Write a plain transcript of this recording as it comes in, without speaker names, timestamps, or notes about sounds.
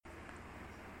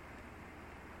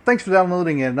Thanks for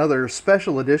downloading another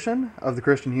special edition of the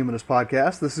Christian Humanist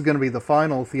Podcast. This is going to be the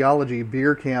final Theology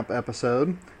Beer Camp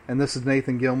episode, and this is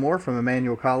Nathan Gilmour from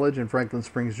Emmanuel College in Franklin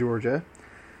Springs, Georgia.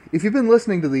 If you've been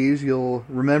listening to these, you'll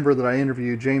remember that I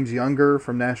interviewed James Younger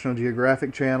from National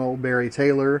Geographic Channel, Barry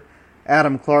Taylor,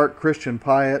 Adam Clark, Christian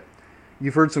Pyatt.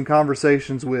 You've heard some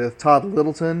conversations with Todd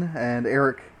Littleton and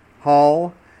Eric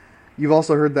Hall. You've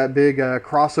also heard that big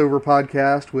crossover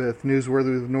podcast with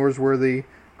Newsworthy with Norsworthy,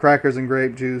 Crackers and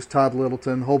Grape Juice, Todd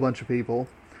Littleton, a whole bunch of people.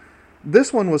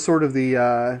 This one was sort of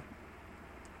the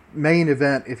main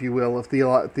event, if you will, of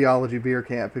Theology Beer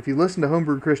Camp. If you listen to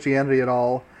Homebrewed Christianity at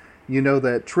all, you know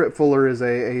that Tripp Fuller is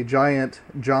a giant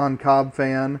John Cobb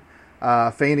fan,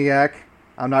 Faniac.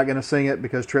 I'm not going to sing it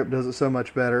because Tripp does it so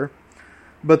much better.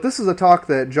 But this is a talk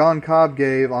that John Cobb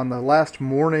gave on the last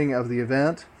morning of the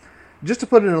event. Just to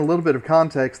put it in a little bit of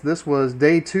context, this was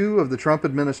day 2 of the Trump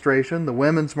administration. The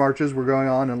women's marches were going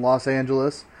on in Los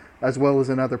Angeles, as well as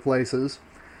in other places.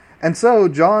 And so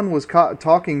John was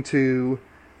talking to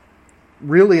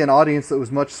really an audience that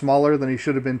was much smaller than he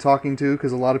should have been talking to,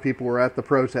 because a lot of people were at the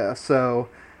protest. So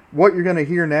what you're going to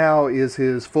hear now is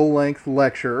his full-length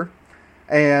lecture,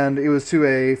 and it was to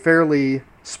a fairly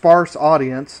sparse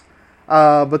audience.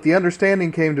 But the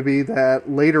understanding came to be that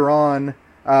later on,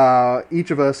 each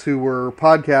of us who were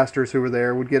podcasters who were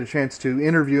there would get a chance to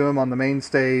interview him on the main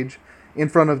stage in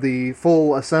front of the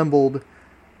full assembled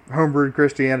Homebrewed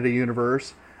Christianity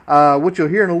universe, which you'll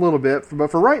hear in a little bit.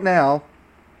 But for right now,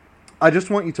 I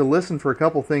just want you to listen for a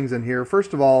couple things in here.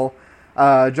 First of all,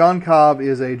 John Cobb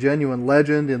is a genuine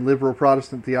legend in liberal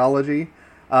Protestant theology.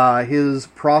 His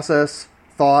process,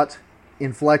 thought,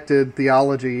 inflected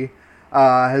theology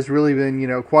has really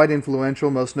been, quite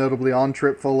influential, most notably on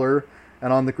Tripp Fuller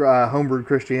and on the Homebrewed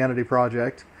Christianity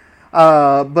project.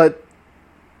 But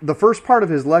the first part of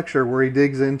his lecture, where he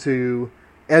digs into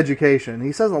education,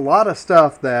 he says a lot of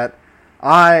stuff that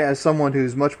I, as someone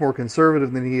who's much more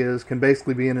conservative than he is, can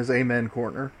basically be in his amen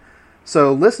corner.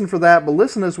 So listen for that, but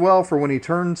listen as well for when he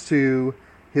turns to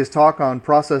his talk on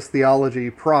process theology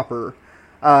proper.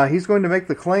 He's going to make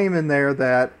the claim in there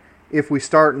that if we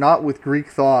start not with Greek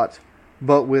thought,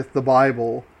 but with the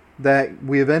Bible, that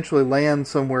we eventually land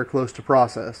somewhere close to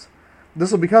process.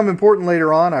 This will become important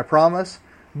later on, I promise.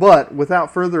 But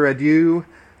without further ado,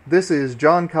 this is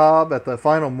John Cobb at the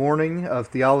final morning of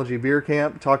Theology Beer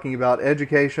Camp, talking about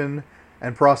education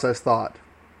and process thought.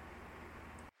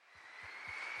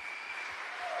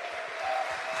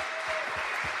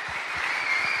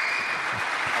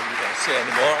 Are you going to say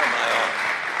any more? Am I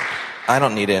on? I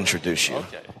don't need to introduce you.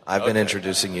 Okay. I've been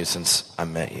introducing you since I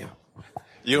met you.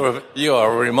 You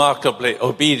are a remarkably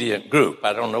obedient group.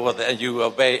 I don't know whether you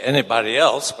obey anybody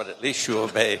else, but at least you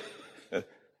obey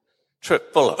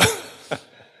Tripp Fuller.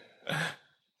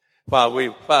 While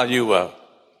you were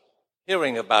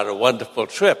hearing about a wonderful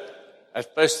trip,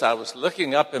 at first I was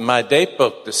looking up in my date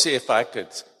book to see if I could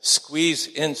squeeze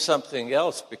in something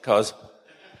else, because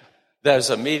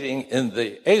there's a meeting in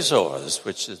the Azores,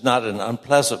 which is not an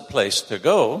unpleasant place to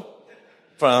go,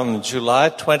 from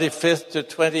July 25th to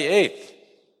 28th.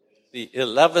 The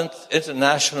 11th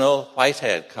International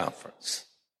Whitehead Conference.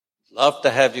 Love to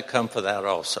have you come for that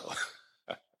also.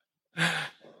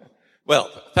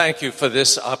 Well, thank you for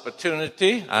this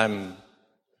opportunity. I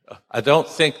don't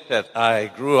think that I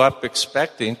grew up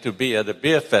expecting to be at a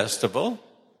beer festival,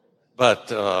 but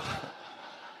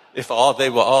if they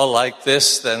were all like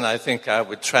this, then I think I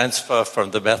would transfer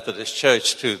from the Methodist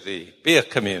Church to the beer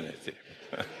community.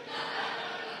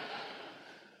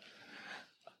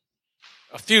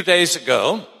 A few days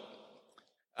ago,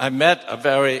 I met a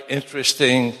very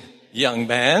interesting young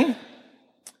man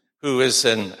who is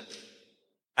an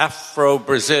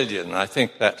Afro-Brazilian. I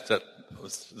think that's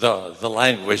the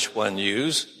language one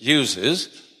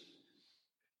uses,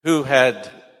 who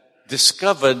had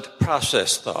discovered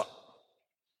process thought.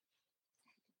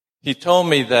 He told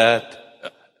me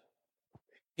that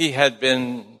he had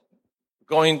been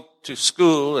going to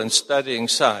school and studying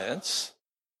science,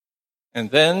 and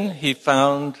then he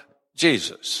found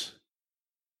Jesus.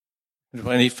 And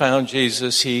when he found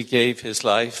Jesus, he gave his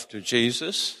life to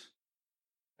Jesus.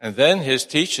 And then his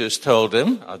teachers told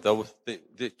him,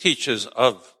 the teachers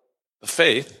of the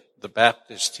faith, the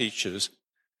Baptist teachers,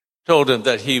 told him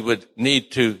that he would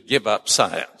need to give up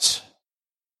science.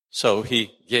 So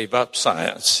he gave up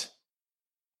science.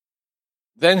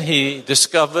 Then he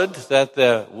discovered that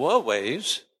there were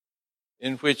ways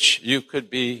in which you could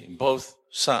be both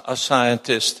a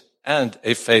scientist and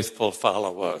a faithful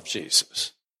follower of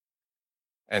Jesus.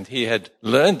 And he had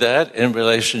learned that in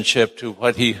relationship to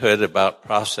what he heard about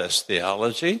process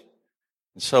theology.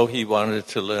 And so he wanted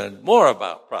to learn more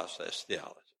about process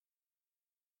theology.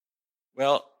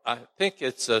 Well, I think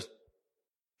it's a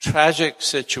tragic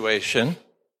situation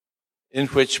in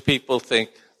which people think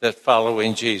that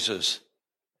following Jesus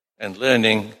and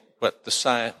learning what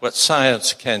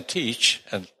science can teach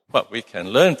and what we can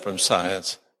learn from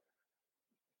science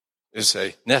is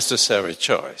a necessary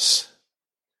choice.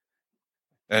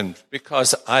 And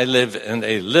because I live in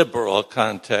a liberal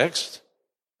context,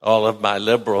 all of my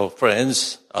liberal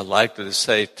friends are likely to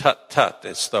say, tut, tut,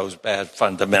 it's those bad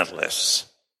fundamentalists.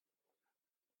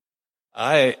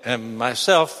 I am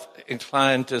myself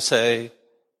inclined to say,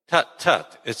 tut,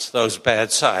 tut, it's those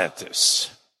bad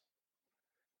scientists.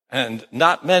 And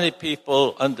not many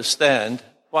people understand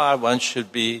why one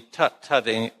should be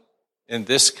tut-tutting in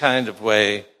this kind of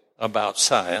way about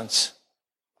science.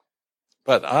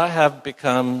 But I have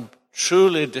become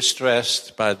truly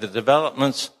distressed by the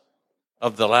developments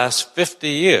of the last 50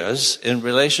 years in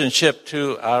relationship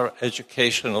to our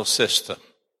educational system.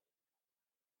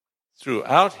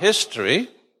 Throughout history,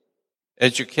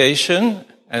 education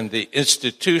and the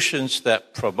institutions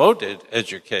that promoted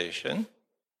education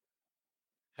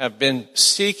have been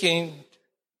seeking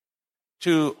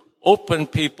to open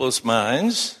people's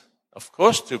minds, of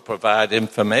course to provide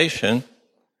information,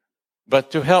 but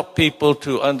to help people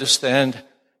to understand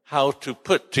how to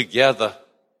put together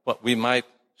what we might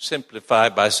simplify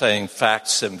by saying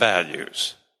facts and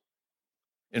values.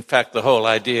 In fact, the whole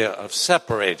idea of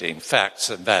separating facts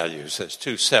and values as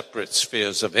two separate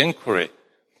spheres of inquiry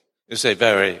is a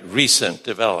very recent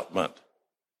development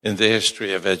in the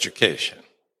history of education.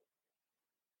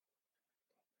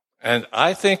 And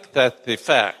I think that the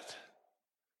fact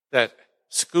that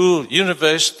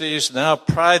universities now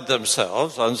pride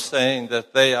themselves on saying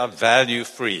that they are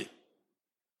value-free,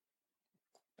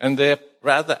 and they're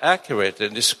rather accurate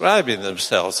in describing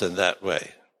themselves in that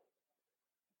way.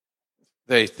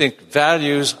 They think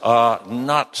values are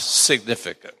not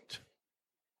significant,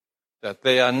 that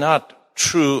they are not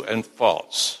true and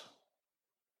false,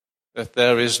 that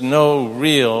there is no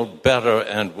real better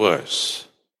and worse.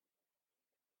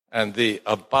 And the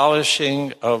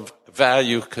abolishing of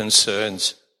value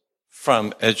concerns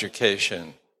from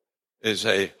education is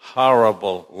a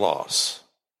horrible loss.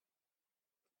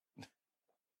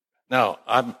 Now,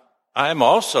 I'm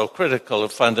also critical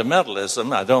of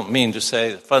fundamentalism. I don't mean to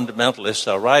say that fundamentalists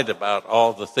are right about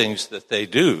all the things that they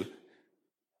do.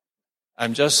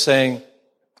 I'm just saying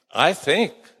I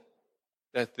think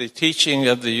that the teaching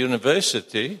of the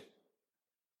university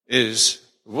is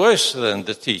worse than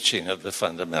the teaching of the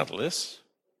fundamentalists,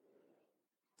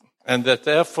 and that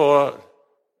therefore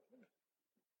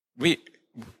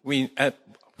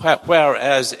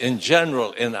whereas in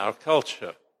general in our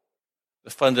culture, the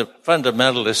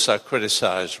fundamentalists are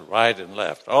criticized right and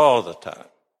left all the time,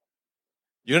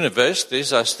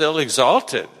 universities are still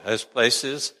exalted as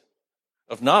places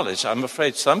of knowledge. I'm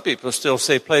afraid some people still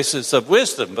say places of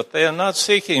wisdom, but they are not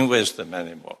seeking wisdom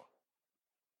anymore.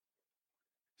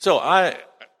 So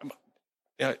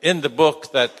in the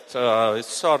book that is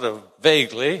sort of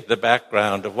vaguely the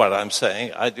background of what I'm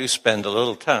saying, I do spend a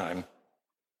little time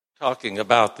talking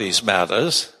about these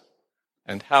matters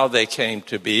and how they came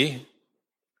to be,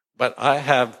 but I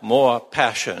have more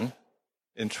passion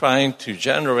in trying to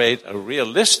generate a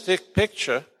realistic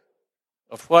picture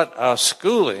of what our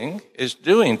schooling is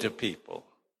doing to people.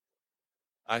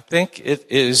 I think it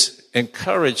is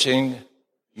encouraging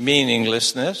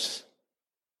meaninglessness,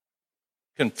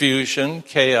 confusion,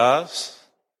 chaos,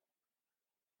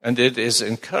 and it is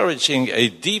encouraging a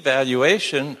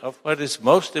devaluation of what is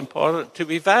most important to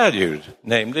be valued,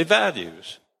 namely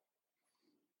values.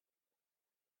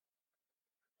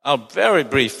 I'll very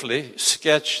briefly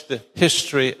sketch the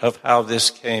history of how this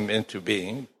came into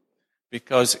being,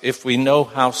 because if we know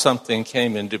how something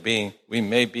came into being, we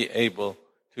may be able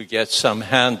to get some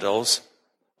handles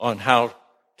on how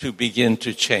to begin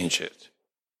to change it.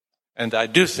 And I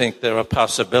do think there are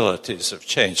possibilities of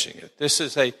changing it. This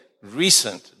is a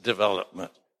recent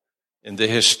development in the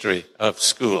history of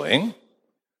schooling,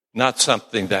 not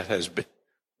something that has been,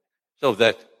 so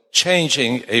that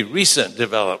changing a recent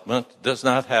development does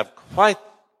not have quite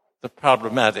the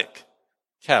problematic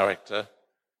character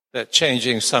that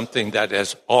changing something that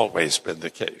has always been the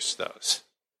case does.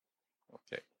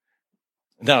 Okay.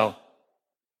 Now,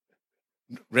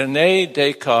 René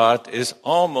Descartes is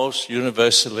almost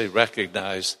universally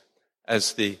recognized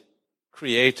as the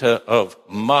creator of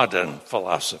modern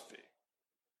philosophy.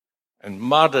 And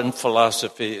modern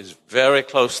philosophy is very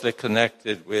closely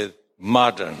connected with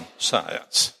modern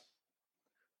science.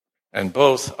 And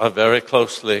both are very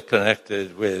closely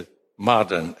connected with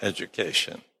modern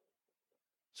education.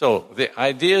 So the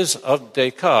ideas of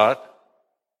Descartes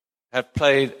have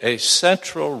played a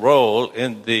central role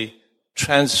in the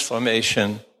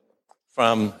transformation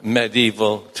from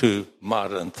medieval to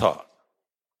modern thought.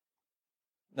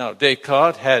 Now,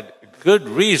 Descartes had good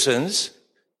reasons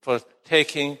for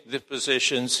taking the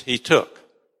positions he took,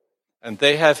 and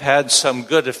they have had some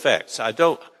good effects. I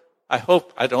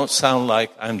hope I don't sound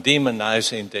like I'm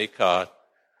demonizing Descartes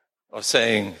or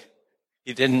saying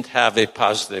he didn't have a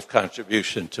positive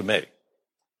contribution to make.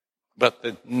 But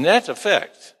the net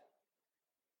effect,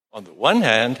 on the one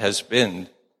hand, has been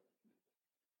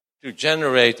to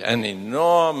generate an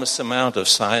enormous amount of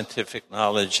scientific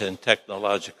knowledge and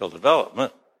technological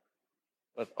development,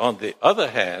 but on the other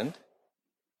hand,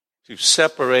 to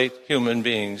separate human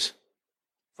beings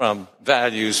from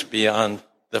values beyond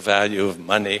the value of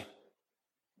money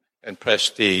and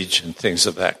prestige and things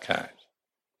of that kind.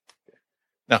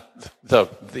 Now,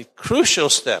 the crucial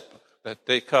step that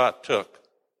Descartes took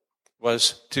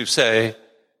was to say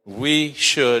we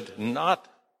should not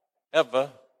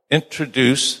ever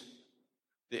introduce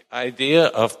the idea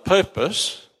of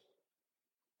purpose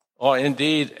or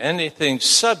indeed anything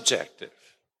subjective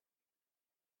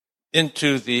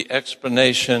into the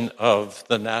explanation of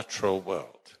the natural world.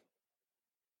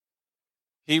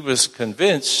 He was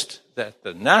convinced that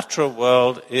the natural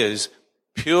world is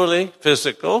purely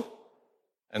physical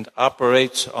and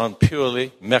operates on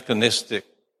purely mechanistic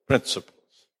principles.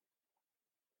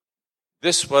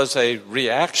 This was a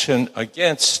reaction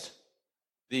against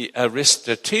the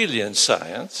Aristotelian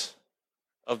science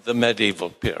of the medieval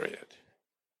period.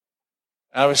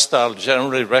 Aristotle,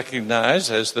 generally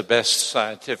recognized as the best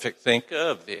scientific thinker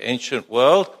of the ancient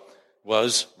world,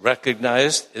 was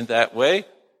recognized in that way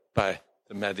by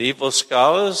the medieval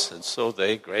scholars, and so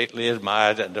they greatly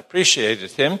admired and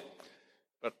appreciated him.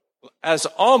 But as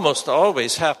almost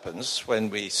always happens when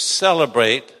we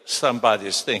celebrate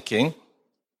somebody's thinking,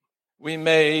 we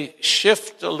may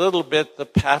shift a little bit the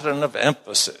pattern of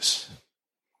emphasis.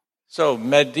 So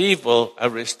medieval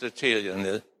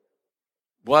Aristotelianism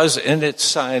was in its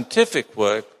scientific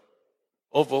work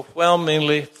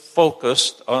overwhelmingly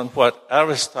focused on what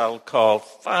Aristotle called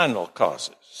final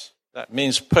causes. That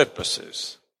means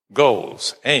purposes,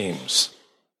 goals, aims.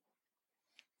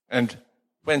 And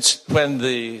when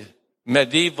the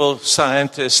medieval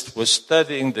scientist was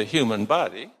studying the human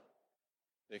body,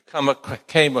 they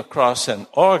came across an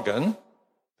organ.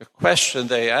 The question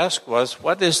they asked was,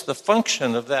 what is the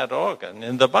function of that organ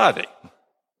in the body?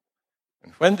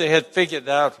 And when they had figured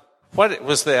out what it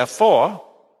was there for,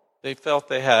 they felt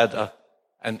they had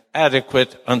an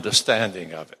adequate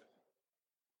understanding of it.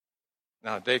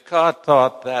 Now, Descartes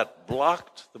thought that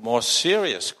blocked the more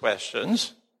serious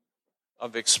questions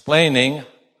of explaining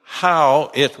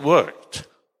how it worked.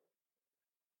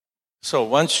 So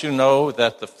once you know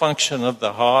that the function of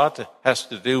the heart has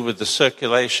to do with the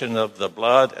circulation of the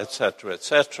blood, etc.,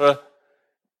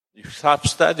 you stop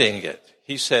studying it.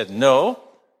 He said, no,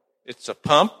 it's a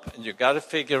pump, and you've got to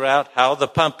figure out how the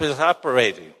pump is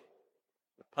operating.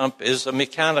 The pump is a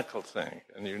mechanical thing,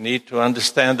 and you need to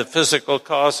understand the physical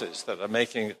causes that are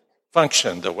making it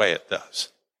function the way it does.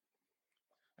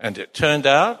 And it turned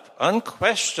out,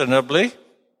 unquestionably,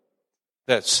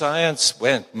 that science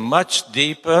went much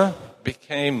deeper,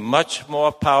 became much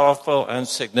more powerful and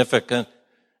significant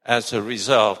as a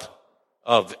result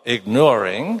of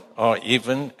ignoring or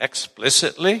even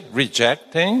explicitly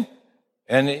rejecting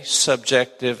any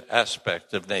subjective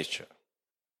aspect of nature.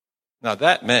 Now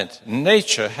that meant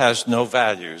nature has no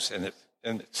values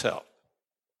in itself.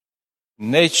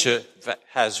 Nature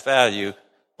has value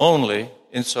only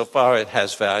insofar it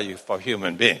has value for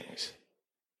human beings.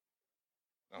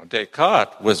 Now,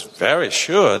 Descartes was very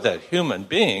sure that human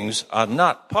beings are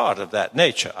not part of that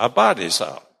nature. Our bodies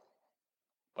are.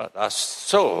 But our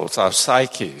souls, our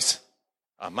psyches,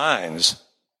 our minds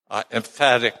are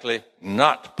emphatically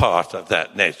not part of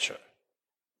that nature.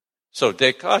 So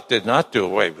Descartes did not do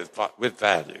away with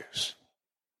values.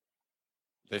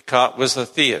 Descartes was a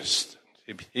theist.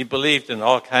 He believed in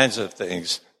all kinds of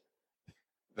things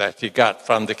that he got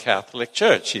from the Catholic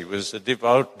Church. He was a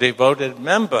devoted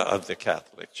member of the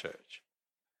Catholic Church.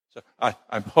 So I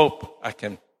hope I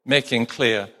can make him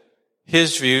clear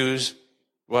his views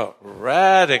were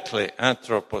radically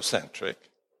anthropocentric,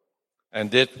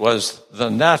 and it was the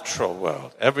natural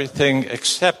world, everything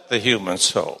except the human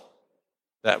soul,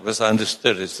 that was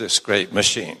understood as this great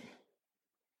machine.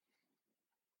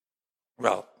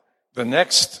 Well, the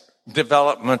next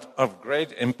development of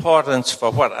great importance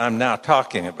for what I'm now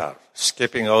talking about,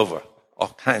 skipping over all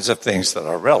kinds of things that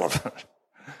are relevant,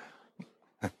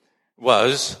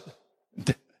 was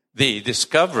the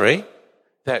discovery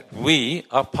that we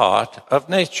are part of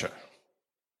nature.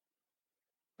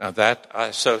 Now that I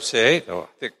associate, or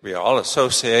I think we all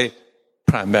associate,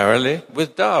 primarily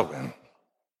with Darwin.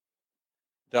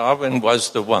 Darwin was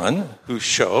the one who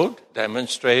showed,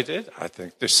 demonstrated, I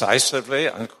think decisively,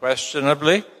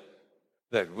 unquestionably,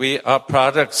 that we are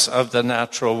products of the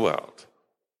natural world.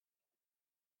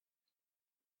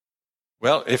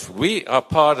 Well, if we are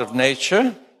part of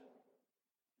nature,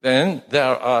 then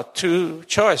there are two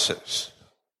choices.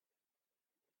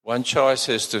 One choice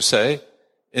is to say,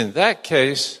 in that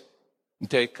case,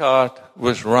 Descartes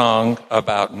was wrong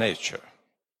about nature.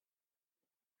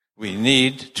 We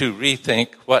need to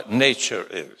rethink what nature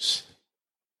is.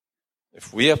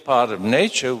 If we are part of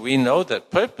nature, we know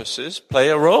that purposes play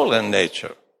a role in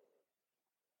nature.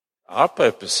 Our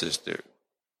purposes do.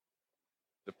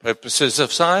 The purposes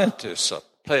of scientists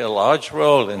play a large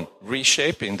role in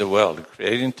reshaping the world,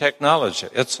 creating technology,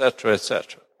 etc.,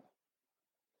 etc.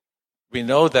 We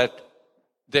know that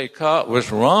Descartes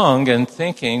was wrong in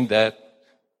thinking that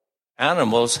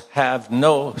animals have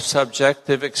no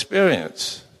subjective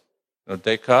experience.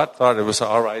 Descartes thought it was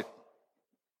all right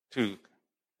to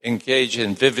engage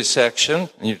in vivisection,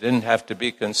 and you didn't have to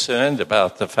be concerned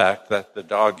about the fact that the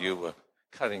dog you were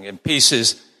cutting in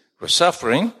pieces was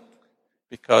suffering,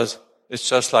 because it's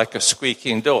just like a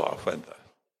squeaking door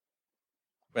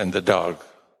when the dog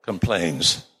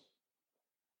complains.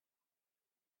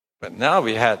 But now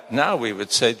we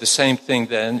would say the same thing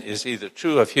then is either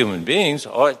true of human beings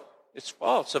or it's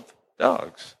false of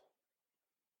dogs.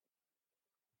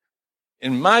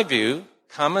 In my view,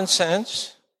 common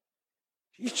sense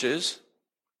teaches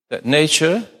that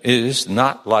nature is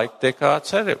not like Descartes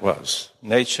said it was.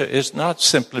 Nature is not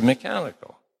simply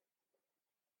mechanical.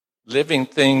 Living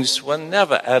things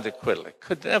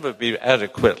could never be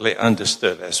adequately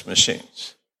understood as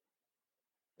machines.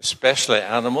 Especially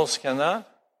animals cannot,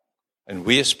 and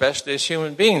we especially as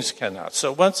human beings cannot.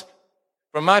 So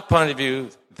from my point of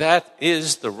view, that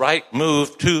is the right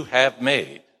move to have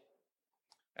made.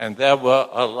 And there were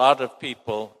a lot of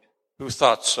people who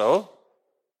thought so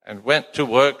and went to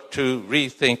work to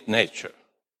rethink nature.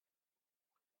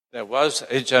 There was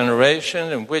a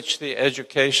generation in which the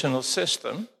educational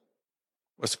system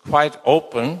was quite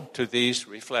open to these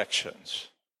reflections.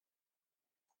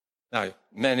 Now,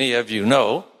 many of you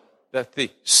know that the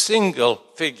single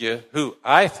figure who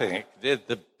I think did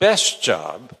the best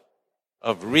job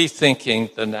of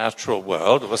rethinking the natural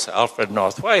world was Alfred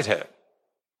North Whitehead.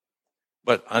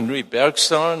 But Henri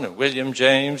Bergson and William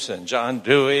James and John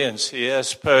Dewey and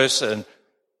C.S. Peirce and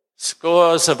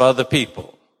scores of other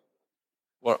people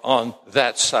were on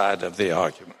that side of the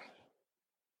argument.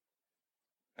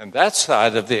 And that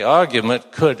side of the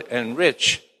argument could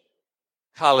enrich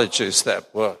colleges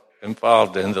that were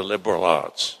involved in the liberal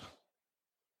arts.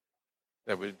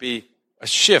 There would be a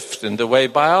shift in the way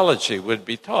biology would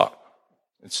be taught.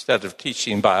 Instead of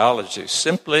teaching biology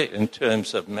simply in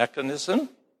terms of mechanism,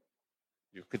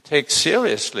 you could take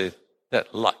seriously that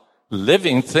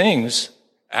living things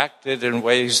acted in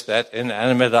ways that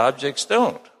inanimate objects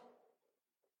don't.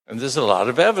 And there's a lot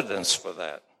of evidence for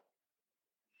that.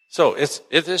 So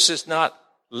this is not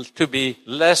to be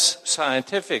less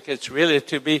scientific, it's really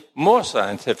to be more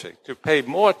scientific, to pay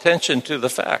more attention to the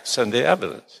facts and the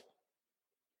evidence.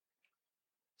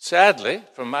 Sadly,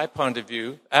 from my point of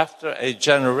view, after a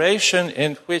generation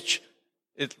in which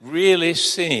it really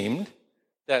seemed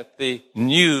that the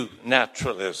new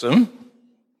naturalism,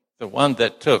 the one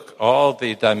that took all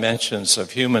the dimensions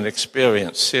of human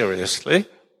experience seriously,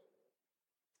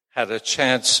 had a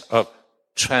chance of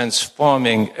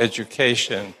transforming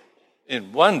education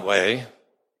in one way,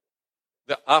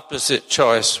 the opposite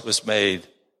choice was made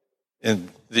in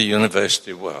the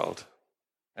university world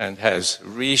and has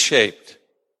reshaped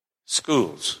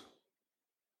schools.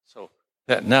 So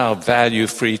that now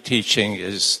value-free teaching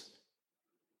is,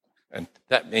 and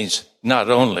that means not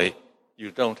only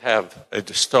you don't have a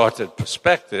distorted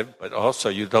perspective, but also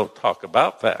you don't talk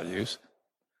about values,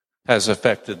 has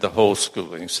affected the whole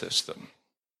schooling system.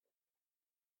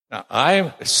 Now,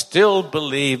 I still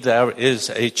believe there is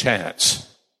a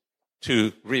chance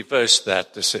to reverse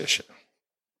that decision.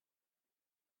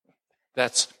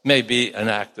 That's maybe an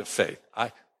act of faith.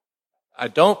 I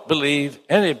don't believe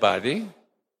anybody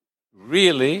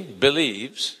really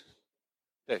believes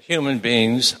that human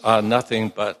beings are nothing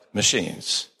but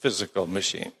machines, physical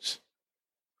machines.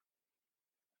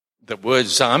 The word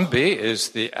zombie is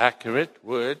the accurate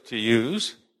word to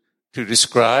use to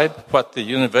describe what the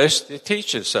university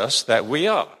teaches us that we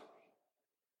are.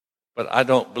 But I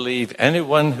don't believe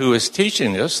anyone who is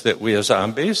teaching us that we are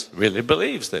zombies really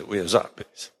believes that we are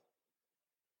zombies.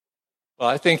 Well,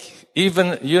 I think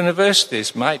even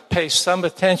universities might pay some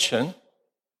attention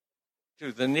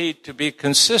to the need to be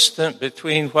consistent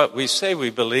between what we say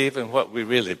we believe and what we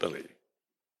really believe.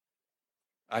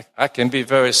 I can be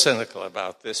very cynical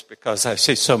about this because I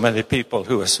see so many people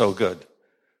who are so good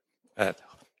at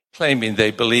claiming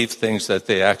they believe things that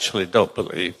they actually don't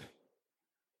believe.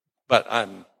 But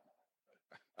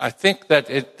I think that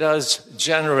it does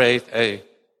generate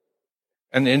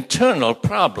an internal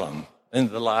problem in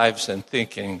the lives and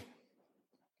thinking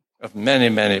of many,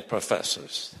 many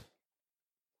professors.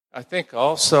 I think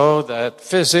also that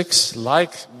physics,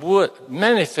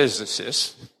 many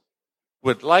physicists,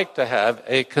 would like to have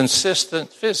a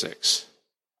consistent physics.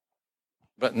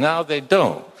 But now they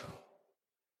don't,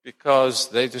 because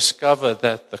they discover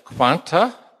that the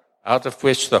quanta out of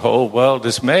which the whole world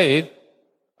is made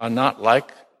are not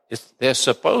like they're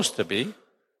supposed to be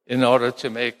in order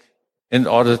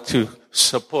to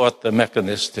support the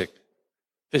mechanistic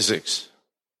physics.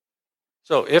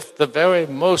 So if the very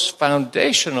most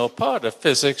foundational part of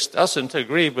physics doesn't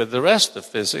agree with the rest of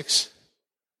physics,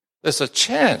 there's a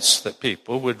chance that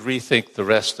people would rethink the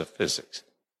rest of physics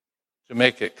to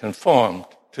make it conform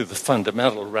to the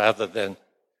fundamental rather than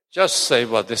just say,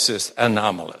 well, this is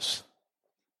anomalous.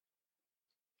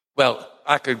 Well,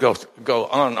 I could go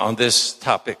on this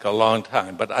topic a long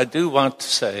time, but I do want to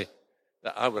say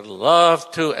that I would love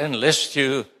to enlist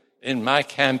you in my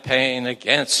campaign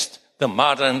against the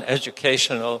modern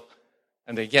educational,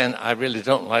 and again, I really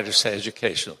don't like to say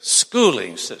educational,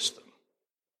 schooling system.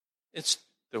 It's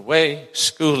the way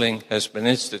schooling has been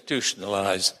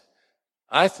institutionalized,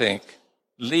 I think,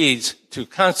 leads to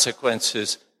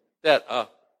consequences that are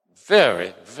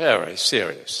very, very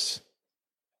serious.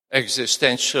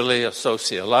 Existentially or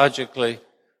sociologically,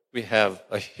 we have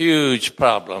a huge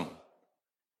problem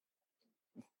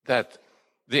that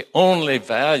the only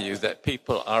value that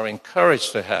people are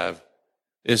encouraged to have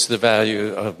is the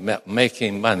value of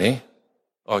making money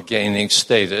or gaining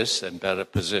status and better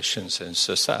positions in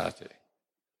society.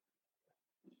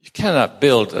 You cannot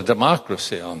build a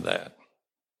democracy on that.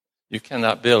 You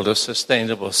cannot build a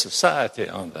sustainable society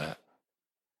on that.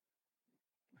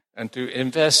 And to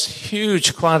invest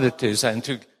huge quantities and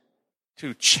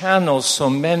to channel so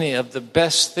many of the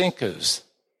best thinkers,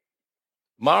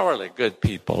 morally good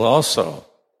people also,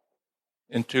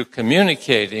 into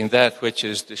communicating that which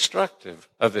is destructive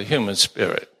of the human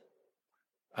spirit,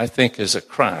 I think is a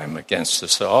crime against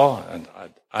us all, and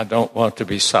I don't want to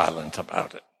be silent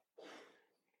about it.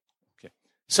 Okay.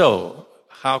 So,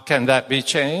 how can that be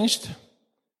changed?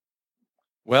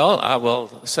 Well, I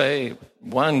will say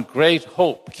one great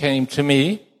hope came to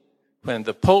me when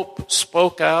the Pope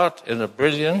spoke out in a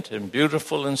brilliant and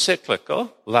beautiful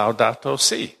encyclical, Laudato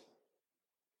Si.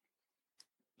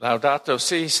 Laudato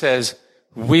Si says,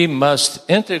 we must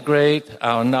integrate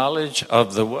our knowledge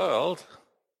of the world.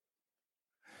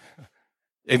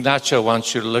 Ignacio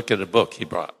wants you to look at a book he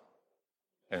brought.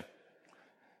 Okay.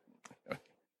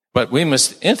 But we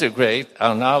must integrate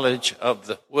our knowledge of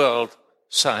the world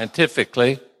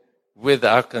scientifically with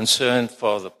our concern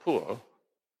for the poor.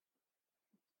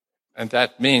 And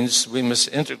that means we must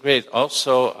integrate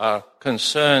also our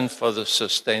concern for the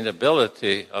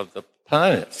sustainability of the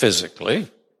planet physically,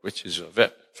 which is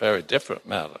a very different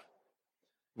matter,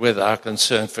 with our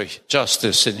concern for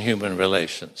justice in human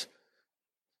relations.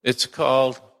 It's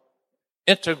called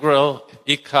integral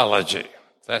ecology.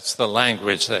 That's the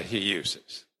language that he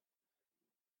uses.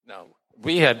 Now,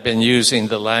 we have been using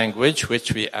the language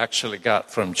which we actually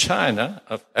got from China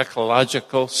of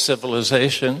ecological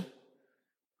civilization,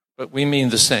 but we mean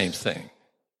the same thing.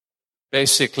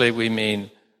 Basically, we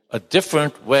mean a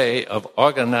different way of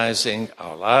organizing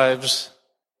our lives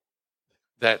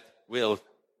that will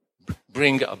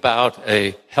bring about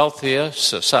a healthier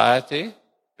society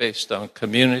based on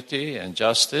community and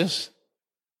justice,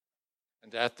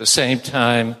 and at the same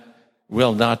time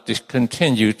will not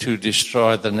continue to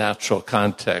destroy the natural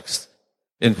context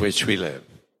in which we live.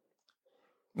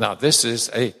 Now, this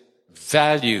is a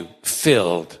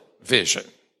value-filled vision.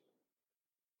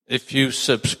 If you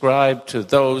subscribe to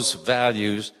those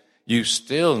values, you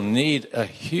still need a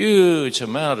huge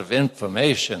amount of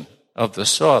information of the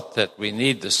sort that we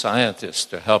need the scientists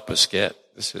to help us get.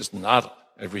 This is not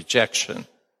a rejection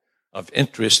of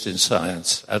interest in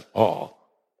science at all.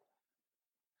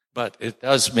 But it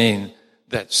does mean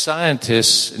that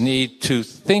scientists need to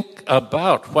think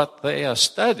about what they are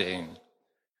studying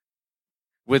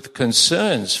with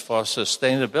concerns for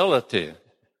sustainability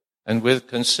and with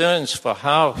concerns for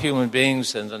how human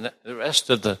beings and the rest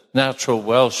of the natural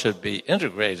world should be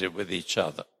integrated with each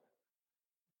other,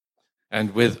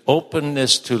 and with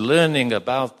openness to learning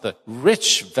about the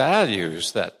rich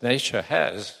values that nature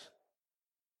has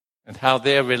and how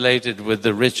they're related with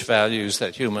the rich values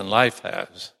that human life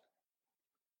has.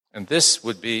 And this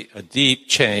would be a deep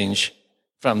change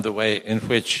from the way in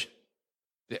which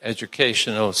the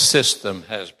educational system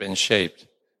has been shaped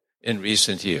in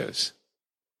recent years.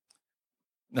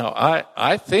 Now,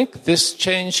 I think this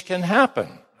change can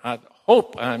happen. I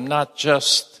hope I'm not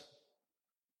just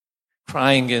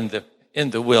crying in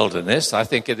the wilderness. I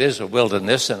think it is a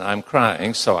wilderness, and I'm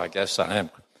crying, so I guess I am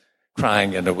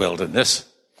crying in a wilderness.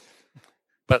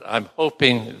 But I'm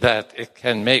hoping that it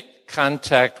can make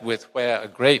contact with where a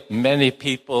great many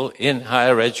people in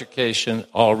higher education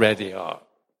already are.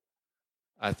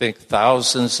 I think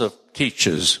thousands of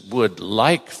teachers would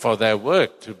like for their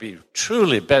work to be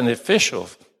truly beneficial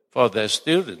for their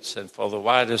students and for the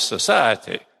wider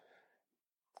society.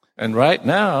 And right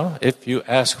now, if you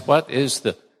ask what is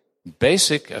the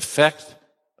basic effect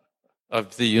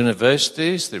of the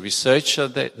universities, the research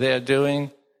that they're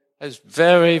doing, has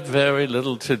very, very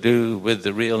little to do with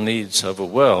the real needs of a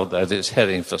world that is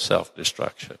heading for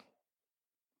self-destruction.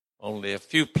 Only a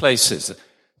few places.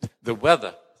 The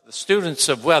weather, the students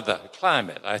of weather,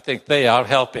 climate, I think they are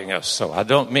helping us. So I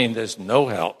don't mean there's no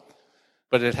help.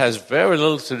 But it has very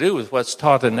little to do with what's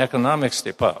taught in economics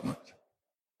department.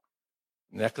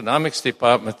 In the economics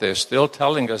department, they're still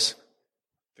telling us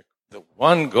the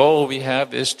one goal we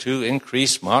have is to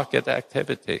increase market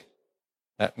activity.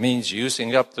 That means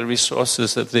using up the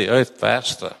resources of the earth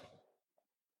faster.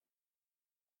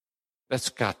 That's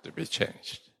got to be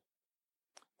changed.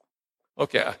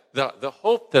 Okay, the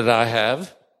hope that I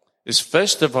have is,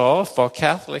 first of all, for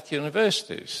Catholic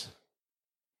universities.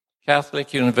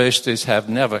 Catholic universities have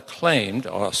never claimed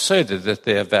or asserted that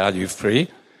they are value-free,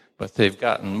 but they've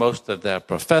gotten most of their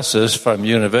professors from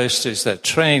universities that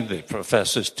train the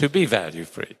professors to be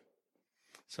value-free.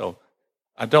 So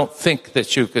I don't think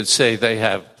that you could say they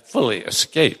have fully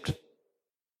escaped.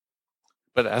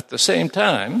 But at the same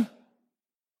time,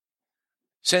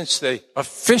 since they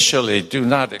officially do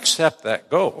not accept that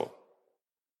goal,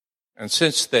 and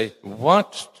since they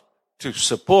want to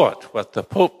support what the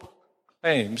Pope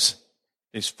claims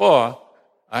is for,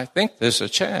 I think there's a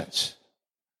chance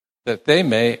that they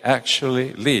may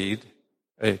actually lead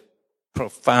a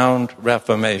profound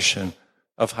reformation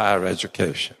of higher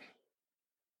education.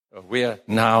 We are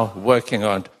now working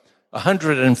on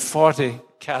 140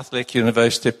 Catholic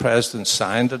university presidents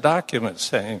signed a document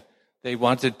saying they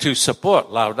wanted to support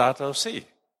Laudato Si.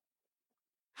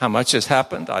 How much has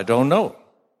happened? I don't know.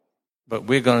 But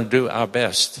we're going to do our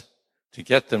best to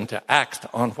get them to act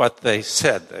on what they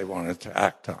said they wanted to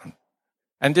act on.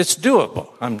 And it's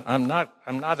doable. I'm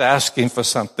not asking for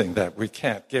something that we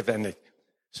can't give any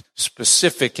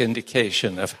specific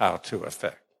indication of how to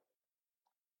effect.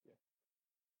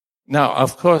 Now,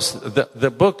 of course,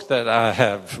 the book that I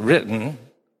have written,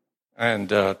 and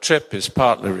Tripp is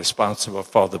partly responsible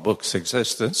for the book's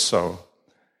existence, so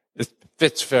it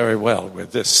fits very well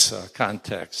with this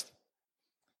context,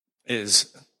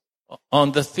 is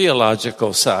on the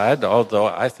theological side, although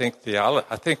I think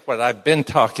what I've been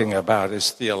talking about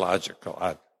is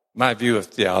theological. My view of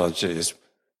theology is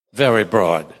very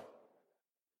broad.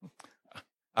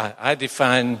 I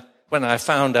define, when I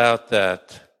found out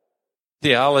that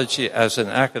theology as an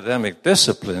academic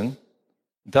discipline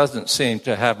doesn't seem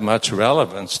to have much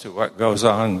relevance to what goes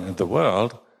on in the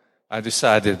world, I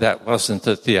decided that wasn't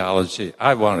the theology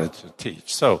I wanted to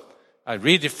teach. So I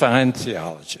redefined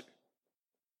theology.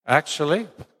 Actually,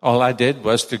 all I did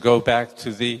was to go back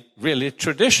to the really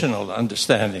traditional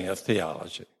understanding of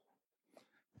theology.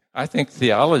 I think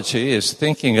theology is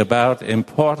thinking about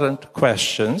important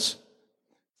questions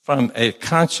from a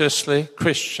consciously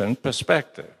Christian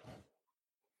perspective.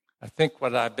 I think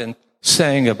what I've been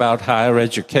saying about higher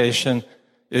education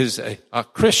is a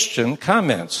Christian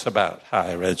comments about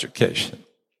higher education.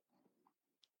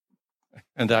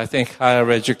 And I think higher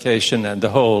education and the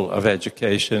whole of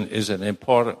education is an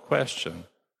important question.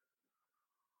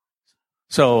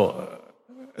 So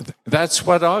that's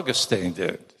what Augustine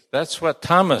did. That's what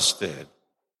Thomas did.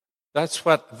 That's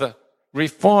what the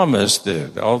Reformers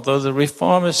did. Although the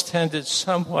Reformers tended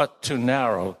somewhat to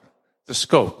narrow the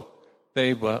scope,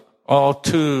 they were all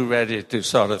too ready to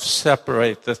sort of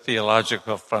separate the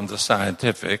theological from the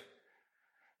scientific,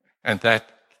 and that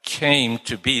came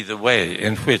to be the way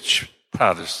in which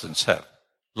Protestants have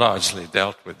largely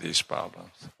dealt with these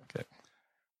problems. Okay.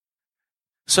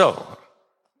 So,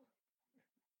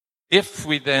 if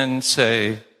we then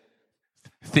say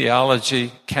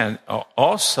theology can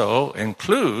also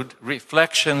include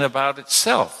reflection about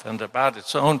itself and about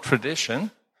its own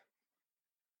tradition,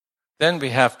 then we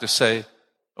have to say,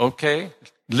 okay,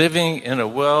 living in a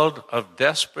world of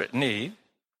desperate need,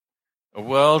 a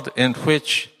world in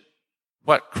which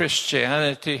what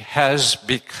Christianity has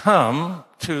become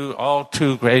to all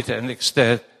too great an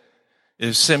extent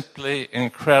is simply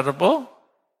incredible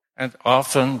and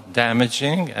often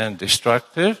damaging and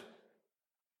destructive,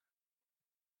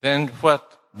 then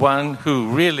what one who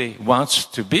really wants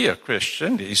to be a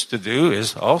Christian needs to do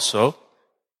is also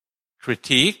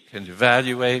critique and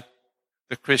evaluate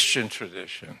the Christian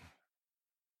tradition.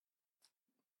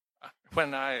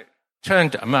 When I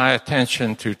turned my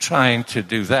attention to trying to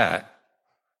do that,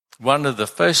 one of the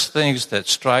first things that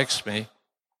strikes me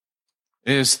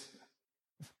is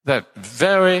that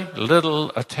very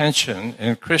little attention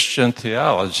in Christian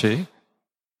theology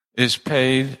is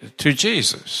paid to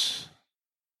Jesus.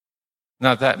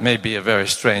 Now, that may be a very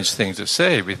strange thing to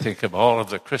say. We think of all of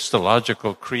the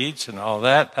Christological creeds and all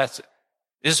that. That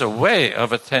is a way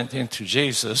of attending to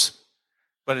Jesus,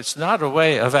 but it's not a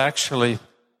way of actually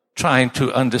trying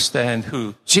to understand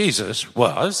who Jesus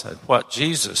was and what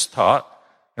Jesus taught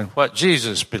and what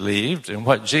Jesus believed and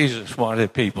what Jesus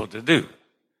wanted people to do.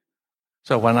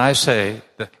 So when I say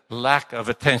the lack of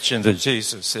attention to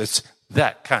Jesus, it's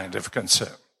that kind of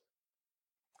concern.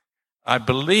 I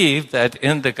believe that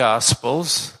in the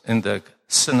Gospels, in the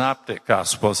Synoptic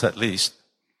Gospels at least,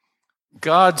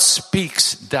 God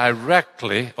speaks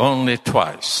directly only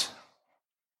twice.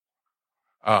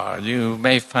 You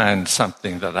may find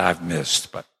something that I've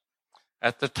missed, but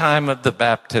at the time of the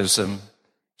baptism,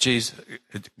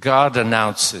 God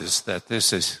announces that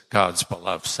this is God's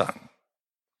beloved Son.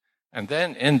 And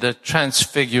then in the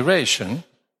transfiguration,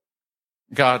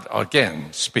 God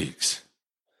again speaks.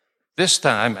 This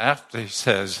time, after he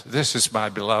says, "This is my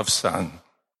beloved Son,"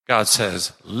 God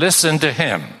says, "Listen to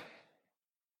him."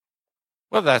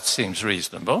 Well, that seems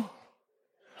reasonable.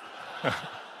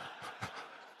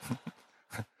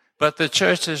 But the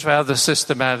church has rather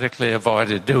systematically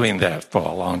avoided doing that for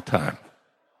a long time.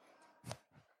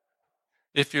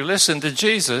 If you listen to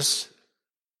Jesus,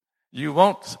 you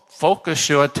won't focus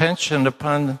your attention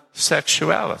upon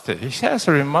sexuality. He has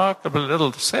a remarkable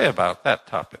little to say about that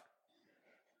topic.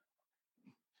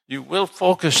 You will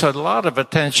focus a lot of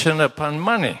attention upon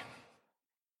money.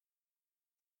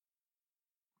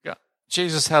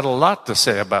 Jesus had a lot to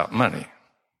say about money.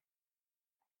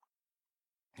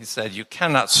 He said, you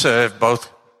cannot serve both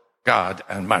God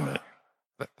and money.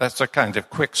 That's a kind of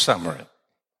quick summary.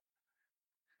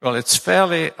 Well, it's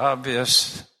fairly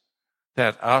obvious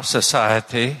that our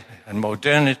society and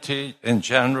modernity in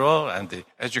general and the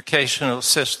educational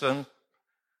system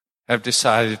have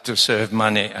decided to serve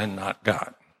money and not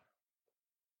God.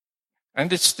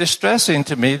 And it's distressing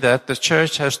to me that the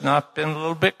church has not been a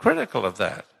little bit critical of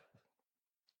that.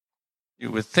 You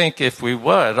would think if we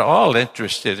were at all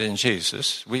interested in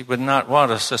Jesus, we would not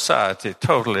want a society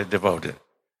totally devoted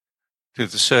to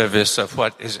the service of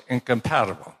what is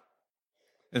incompatible.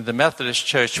 In the Methodist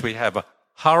Church, we have a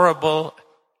horrible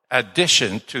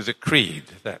addition to the creed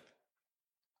that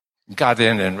got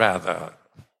in rather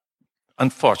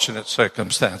unfortunate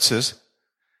circumstances,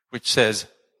 which says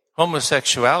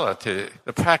homosexuality,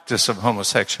 the practice of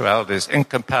homosexuality is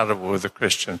incompatible with the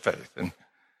Christian faith. And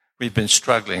we've been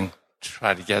struggling to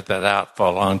try to get that out for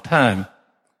a long time.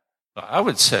 But I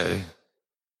would say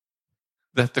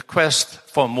that the quest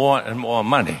for more and more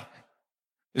money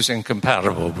is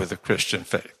incompatible with the Christian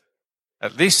faith.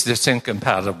 At least it's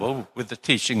incompatible with the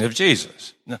teaching of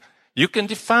Jesus. Now, you can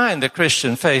define the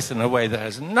Christian faith in a way that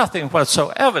has nothing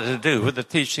whatsoever to do with the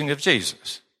teaching of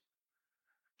Jesus.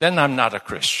 Then I'm not a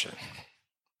Christian.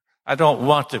 I don't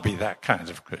want to be that kind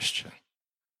of Christian.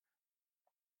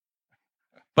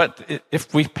 But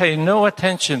if we pay no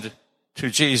attention to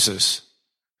Jesus,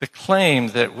 the claim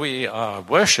that we are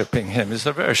worshiping him is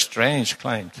a very strange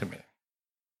claim to me.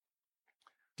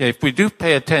 Okay, if we do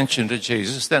pay attention to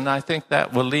Jesus, then I think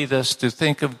that will lead us to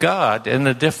think of God in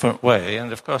a different way.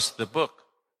 And of course, the book,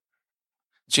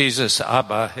 Jesus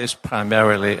Abba, is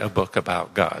primarily a book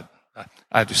about God.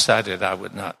 I decided I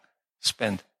would not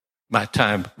spend my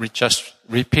time just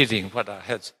repeating what I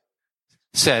had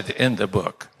said in the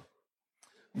book.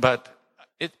 But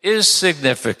it is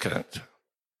significant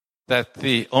that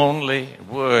the only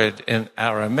word in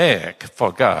Aramaic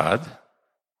for God,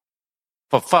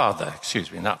 for Father,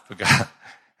 not for God,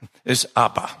 is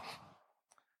Abba.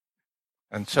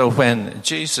 And so when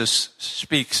Jesus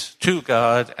speaks to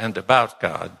God and about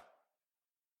God,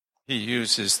 he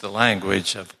uses the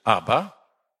language of Abba.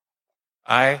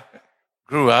 I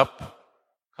grew up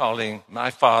calling my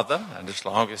father, and as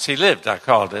long as he lived, I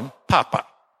called him Papa.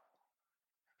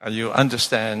 And you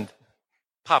understand,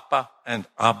 Papa and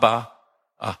Abba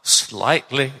are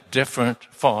slightly different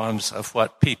forms of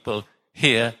what people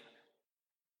hear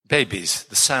babies,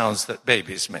 the sounds that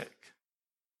babies make.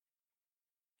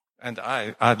 And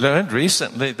I learned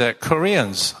recently that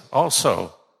Koreans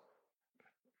also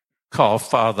call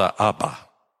Father Abba,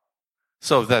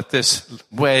 so that this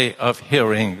way of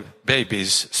hearing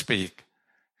babies speak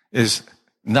is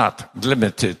not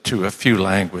limited to a few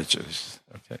languages.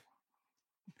 Okay.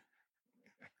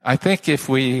 I think if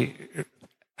we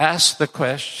ask the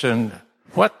question,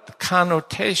 what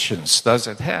connotations does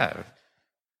it have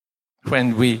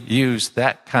when we use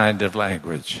that kind of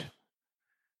language,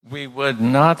 we would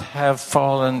not have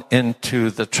fallen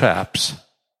into the traps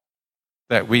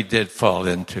that we did fall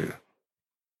into.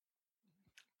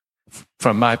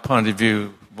 From my point of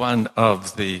view, one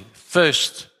of the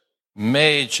first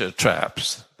major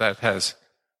traps that has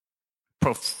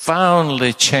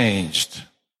profoundly changed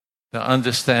the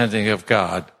understanding of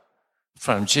God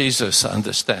from Jesus'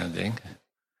 understanding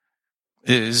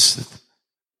is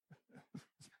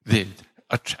the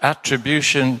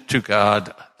attribution to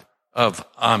God of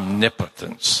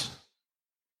omnipotence.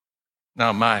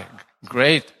 Now, my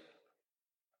great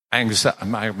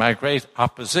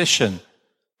opposition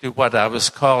to what I was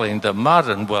calling the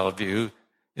modern worldview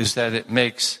is that it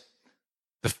makes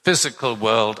the physical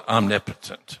world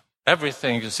omnipotent.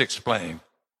 Everything is explained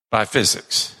by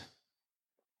physics.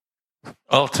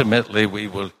 Ultimately, we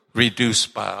will reduce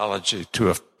biology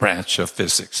to a branch of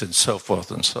physics and so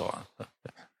forth and so on.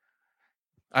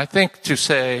 I think to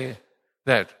say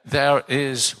that there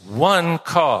is one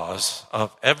cause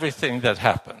of everything that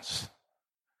happens,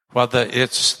 whether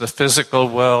it's the physical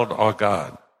world or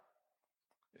God,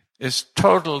 is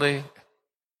totally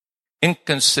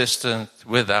inconsistent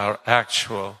with our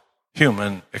actual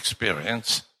human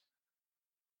experience.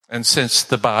 And since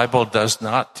the Bible does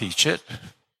not teach it,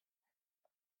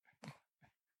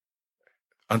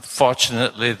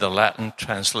 unfortunately, the Latin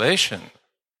translation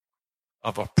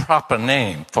of a proper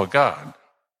name for God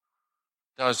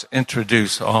does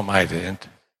introduce Almighty.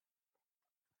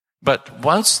 But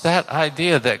once that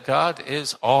idea that God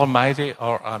is almighty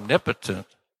or omnipotent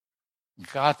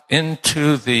got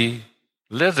into the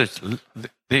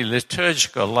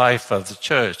liturgical life of the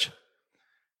church,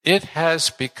 it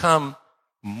has become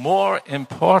more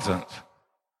important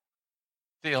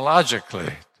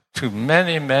theologically to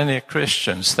many, many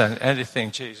Christians than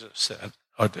anything Jesus said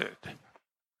or did.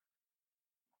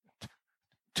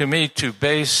 To me, to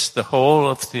base the whole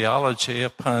of theology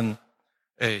upon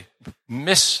a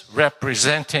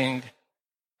misrepresenting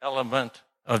element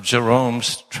of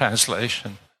Jerome's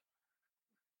translation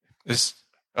is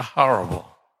a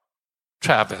horrible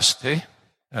travesty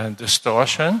and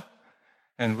distortion,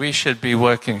 and we should be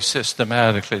working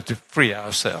systematically to free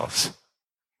ourselves.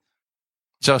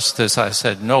 Just as I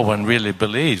said, no one really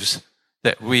believes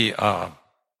that we are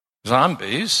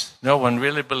zombies. No one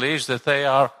really believes that they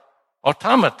are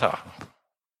automata.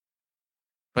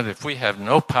 But if we have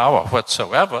no power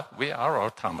whatsoever, we are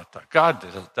automata. God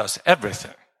does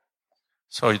everything.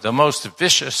 So the most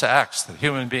vicious acts that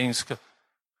human beings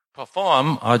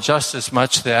perform are just as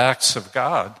much the acts of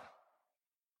God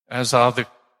as are the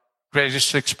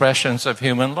greatest expressions of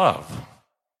human love.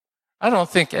 I don't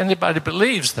think anybody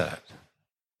believes that,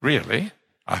 really.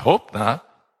 I hope not.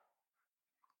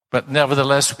 But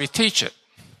nevertheless, we teach it.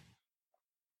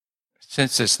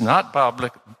 Since it's not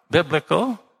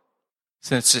biblical,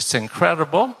 since it's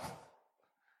incredible,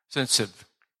 since it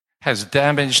has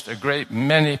damaged a great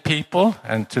many people,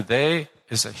 and today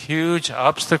is a huge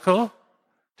obstacle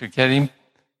to getting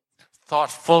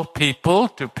thoughtful people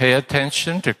to pay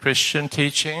attention to Christian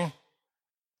teaching,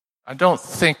 I don't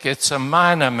think it's a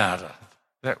minor matter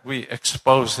that we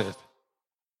expose it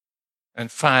and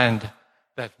find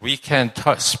that we can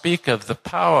speak of the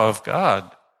power of God.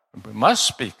 We must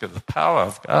speak of the power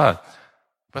of God.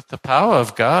 But the power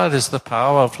of God is the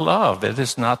power of love. It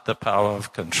is not the power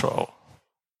of control.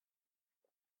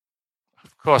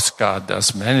 Of course, God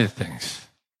does many things.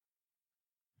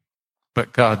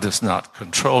 But God does not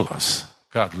control us.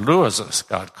 God lures us.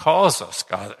 God calls us.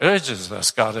 God urges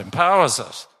us. God empowers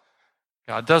us.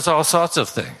 God does all sorts of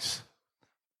things.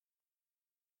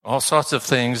 All sorts of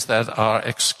things that are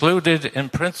excluded in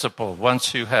principle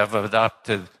once you have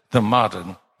adopted the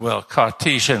modern,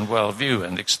 Cartesian worldview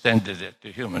and extended it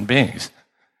to human beings.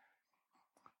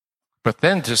 But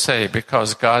then to say,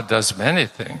 because God does many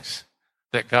things,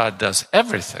 that God does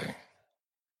everything,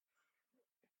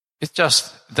 it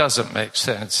just doesn't make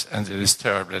sense, and it is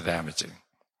terribly damaging.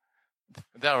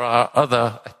 There are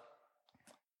other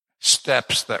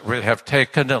steps that we have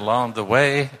taken along the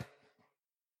way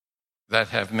that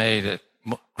have made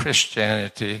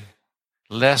Christianity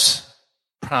less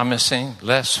promising,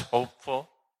 less hopeful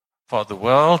for the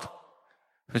world.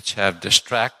 which have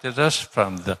distracted us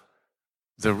from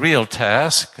the real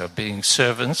task of being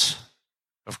servants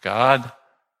of God,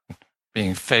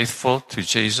 being faithful to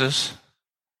Jesus.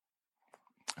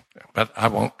 But I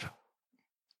won't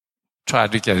try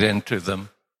to get into them.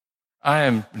 I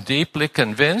am deeply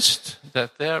convinced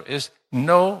that there is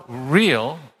no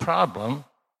real problem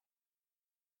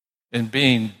in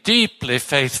being deeply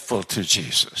faithful to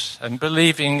Jesus and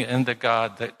believing in the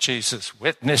God that Jesus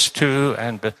witnessed to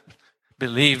and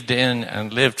believed in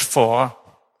and lived for,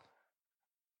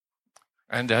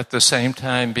 and at the same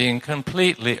time being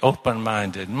completely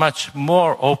open-minded, much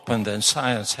more open than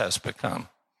science has become,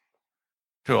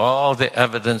 to all the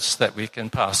evidence that we can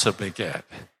possibly get.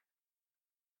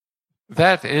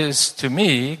 That is, to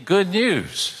me, good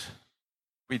news.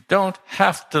 We don't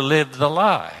have to live the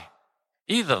lie.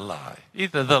 Either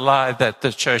the lie that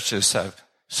the churches have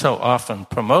so often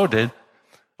promoted,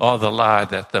 or the lie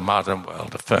that the modern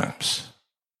world affirms.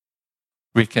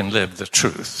 We can live the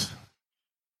truth.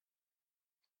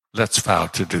 Let's vow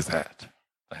to do that.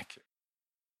 Thank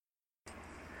you.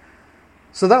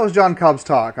 So that was John Cobb's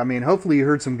talk. I mean, hopefully you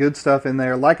heard some good stuff in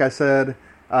there. Like I said,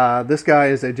 this guy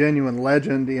is a genuine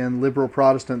legend in liberal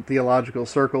Protestant theological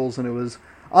circles, and it was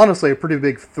honestly a pretty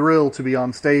big thrill to be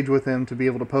on stage with him, to be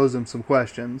able to pose him some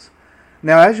questions.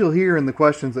 Now, as you'll hear in the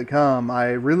questions that come, I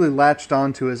really latched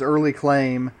on to his early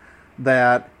claim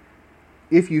that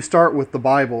if you start with the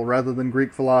Bible rather than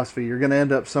Greek philosophy, you're going to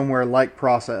end up somewhere like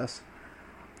process.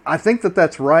 I think that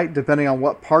that's right, depending on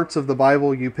what parts of the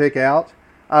Bible you pick out.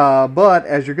 But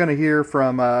as you're going to hear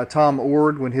from Tom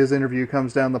Ord when his interview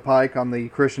comes down the pike on the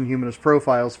Christian Humanist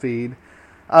Profiles feed,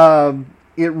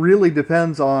 it really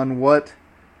depends on what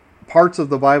parts of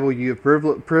the Bible you have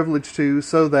privilege to,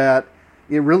 so that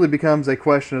it really becomes a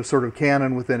question of sort of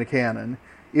canon within a canon.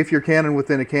 If your canon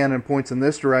within a canon points in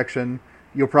this direction,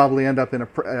 you'll probably end up in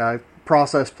a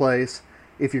process place.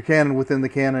 If your canon within the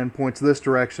canon points this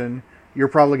direction, you're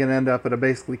probably going to end up at a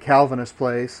basically Calvinist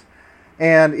place.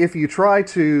 And if you try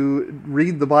to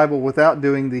read the Bible without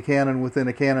doing the canon within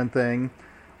a canon thing,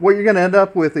 what you're going to end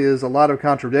up with is a lot of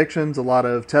contradictions, a lot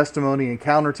of testimony and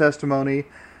counter-testimony.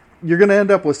 You're going to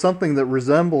end up with something that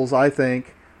resembles, I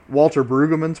think, Walter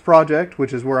Brueggemann's project,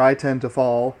 which is where I tend to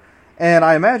fall. And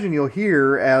I imagine you'll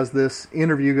hear as this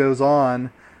interview goes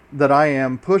on that I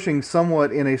am pushing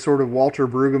somewhat in a sort of Walter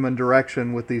Brueggemann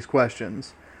direction with these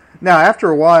questions. Now, after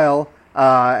a while,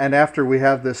 and after we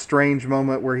have this strange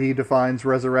moment where he defines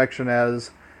resurrection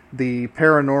as the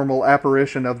paranormal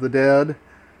apparition of the dead,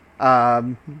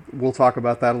 we'll talk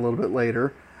about that a little bit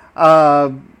later.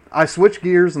 I switch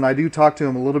gears and I do talk to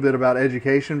him a little bit about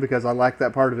education because I like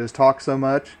that part of his talk so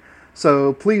much.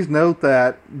 So please note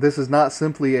that this is not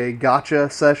simply a gotcha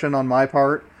session on my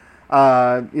part.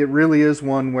 It really is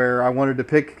one where I wanted to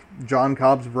pick John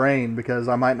Cobb's brain because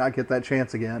I might not get that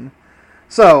chance again.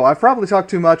 So I've probably talked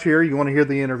too much here. You want to hear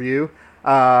the interview.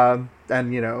 And,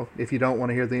 if you don't want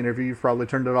to hear the interview, you've probably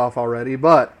turned it off already.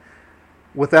 But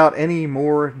without any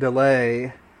more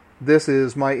delay, this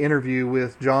is my interview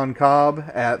with John Cobb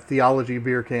at Theology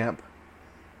Beer Camp.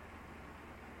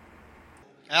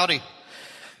 Howdy.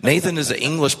 Nathan is an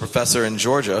English professor in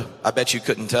Georgia. I bet you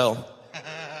couldn't tell.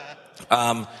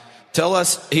 Tell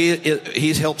us,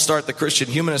 he's helped start the Christian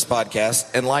Humanist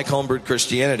podcast, and like Homebrewed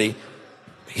Christianity,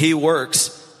 he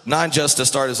works not just to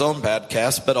start his own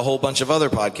podcast, but a whole bunch of other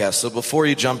podcasts. So before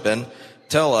you jump in,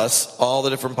 tell us all the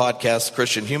different podcasts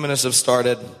Christian Humanists have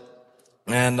started,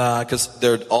 and because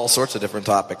there are all sorts of different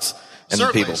topics and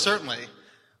people. Certainly.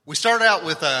 We started out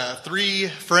with 3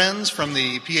 friends from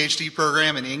the PhD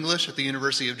program in English at the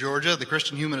University of Georgia. The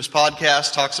Christian Humanist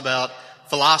podcast talks about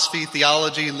philosophy,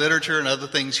 theology, literature, and other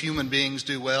things human beings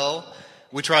do well.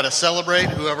 We try to celebrate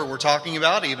whoever we're talking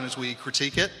about, even as we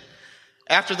critique it.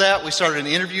 After that, we started an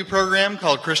interview program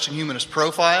called Christian Humanist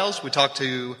Profiles. We talk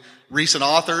to recent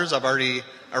authors. I've already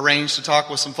arranged to talk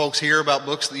with some folks here about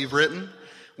books that you've written.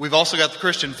 We've also got the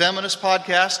Christian Feminist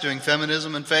podcast, doing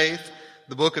feminism and faith,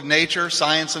 the Book of Nature,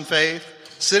 Science and Faith,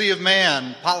 City of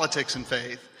Man, Politics and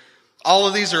Faith. All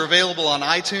of these are available on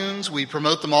iTunes. We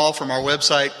promote them all from our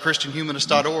website,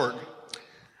 christianhumanist.org.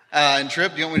 And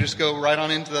Tripp, do you want me to just go right on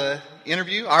into the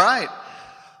interview? All right.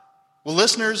 Well,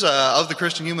 listeners of the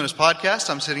Christian Humanist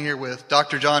podcast, I'm sitting here with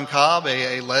Dr. John Cobb,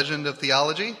 a legend of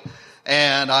theology,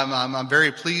 and I'm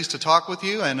very pleased to talk with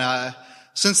you. And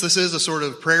since this is a sort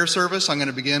of prayer service, I'm going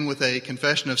to begin with a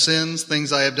confession of sins,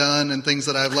 things I have done and things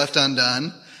that I have left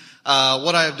undone.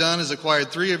 What I have done is acquired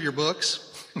 3 of your books.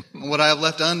 What I have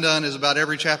left undone is about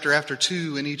every chapter after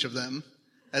 2 in each of them.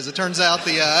 As it turns out,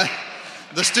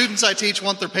 The students I teach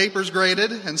want their papers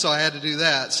graded, and so I had to do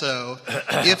that. So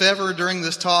if ever during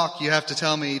this talk you have to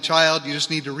tell me, child, you just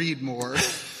need to read more,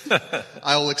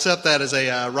 I will accept that as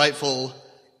a rightful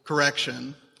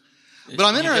correction. But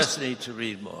I'm interested. You just need to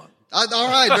read more. All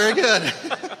right, very good.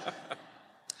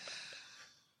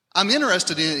 I'm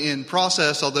interested in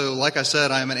process, although, like I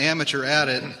said, I'm an amateur at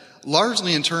it,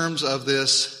 largely in terms of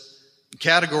this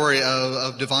category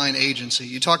of divine agency.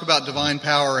 You talk about divine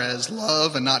power as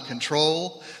love and not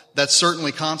control. That's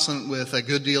certainly consonant with a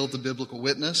good deal of the biblical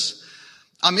witness.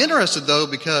 I'm interested, though,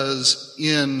 because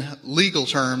in legal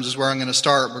terms is where I'm going to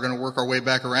start. We're going to work our way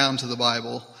back around to the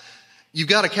Bible. You've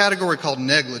got a category called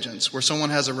negligence, where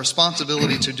someone has a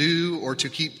responsibility to do or to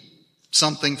keep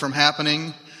something from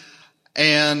happening,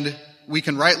 and we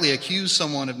can rightly accuse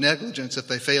someone of negligence if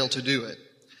they fail to do it.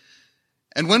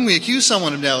 And when we accuse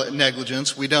someone of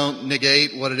negligence, we don't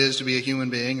negate what it is to be a human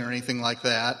being or anything like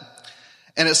that.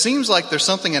 And it seems like there's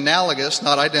something analogous,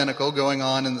 not identical, going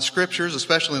on in the Scriptures,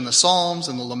 especially in the Psalms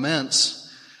and the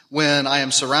Laments. When I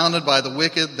am surrounded by the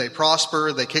wicked, they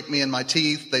prosper, they kick me in my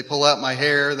teeth, they pull out my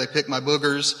hair, they pick my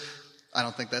boogers. I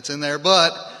don't think that's in there,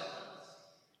 but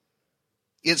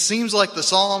it seems like the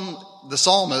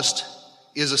psalmist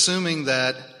is assuming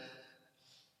that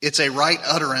it's a right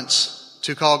utterance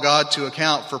to call God to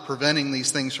account for preventing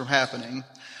these things from happening.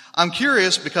 I'm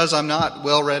curious, because I'm not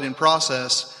well read in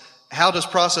process, how does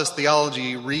process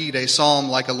theology read a psalm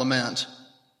like a lament?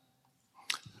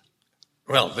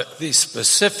 Well, the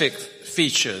specific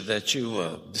feature that you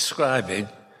were describing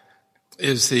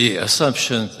is the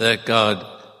assumption that God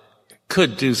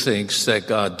could do things that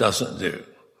God doesn't do,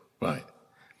 right?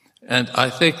 And I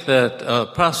think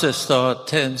that process thought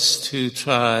tends to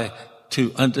try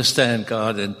to understand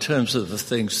God in terms of the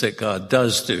things that God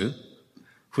does do,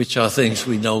 which are things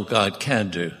we know God can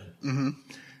do. Mm-hmm.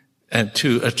 And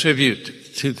to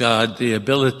attribute to God the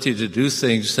ability to do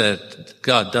things that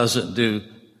God doesn't do,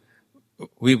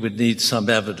 we would need some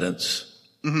evidence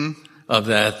of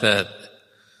that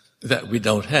we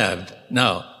don't have.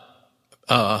 Now,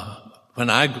 when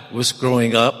I was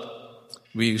growing up,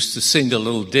 we used to sing a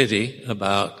little ditty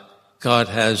about God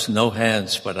has no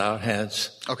hands but our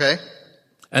hands. Okay.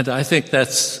 And I think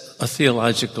that's a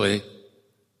theologically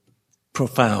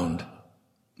profound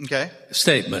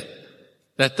statement.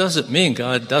 That doesn't mean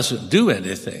God doesn't do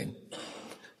anything,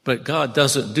 but God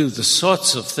doesn't do the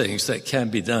sorts of things that can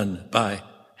be done by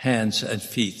hands and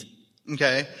feet.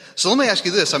 Okay. So let me ask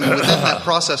you this. I mean, within that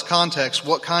process context,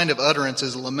 what kind of utterance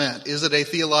is a lament? Is it a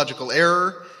theological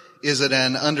error? Is it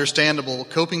an understandable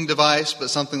coping device, but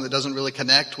something that doesn't really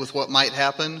connect with what might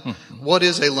happen? What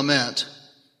is a lament?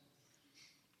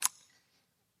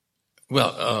 Well,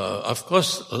 of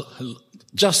course,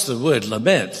 just the word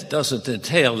lament doesn't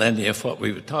entail any of what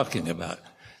we were talking about.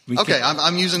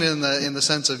 I'm using it in the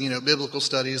sense of, biblical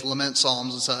studies, lament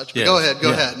psalms and such. But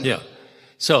go ahead. Yeah.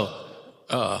 So,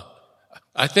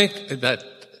 I think that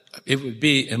it would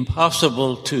be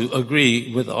impossible to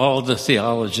agree with all the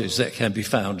theologies that can be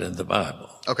found in the Bible.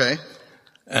 Okay.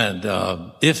 And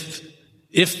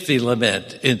if the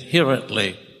lament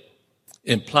inherently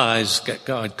implies that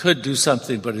God could do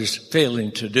something but is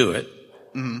failing to do it,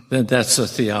 then that's a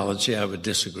theology I would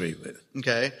disagree with.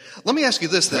 Okay. Let me ask you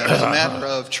this then, as a matter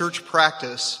of church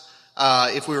practice.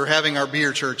 If we were having our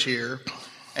beer church here,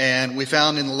 and we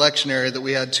found in the lectionary that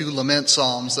we had 2 lament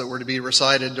psalms that were to be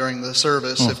recited during the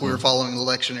service if we were following the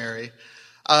lectionary,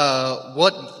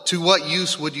 to what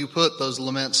use would you put those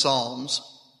lament psalms?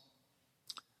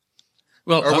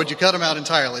 Well, or would you cut them out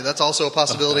entirely? That's also a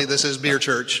possibility. This is beer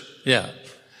church. Yeah.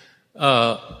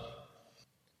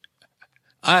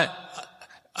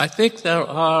 I think there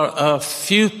are a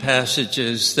few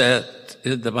passages that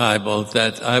in the Bible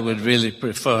that I would really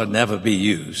prefer never be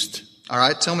used. All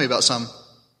right. Tell me about some.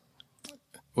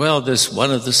 Well, there's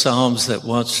one of the Psalms that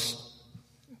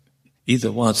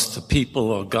either wants the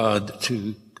people or God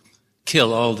to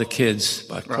kill all the kids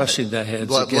by crushing their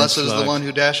heads against Blessed is the one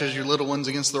who dashes your little ones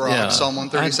against the rock. Yeah. Psalm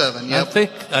 137. I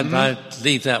think I might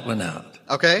leave that one out.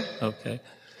 Okay.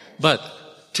 But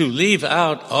to leave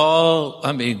out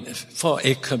for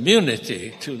a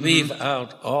community, to leave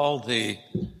out all the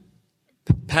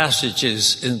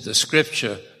passages in the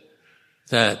Scripture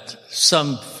that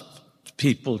some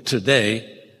people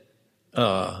today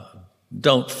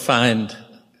don't find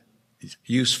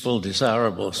useful,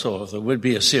 desirable, so there would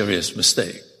be a serious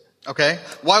mistake. Okay.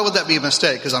 Why would that be a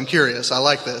mistake? Because I'm curious. I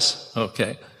like this.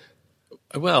 Okay.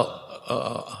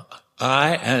 Well,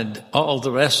 I and all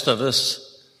the rest of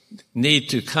us need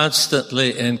to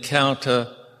constantly encounter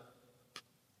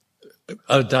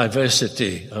a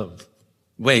diversity of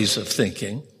ways of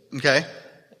thinking. Okay.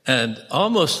 And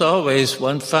almost always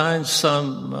one finds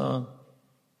some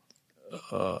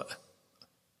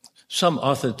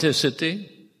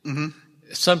authenticity. Mm-hmm.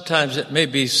 Sometimes it may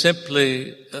be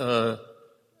simply that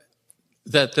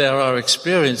there are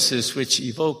experiences which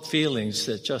evoke feelings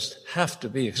that just have to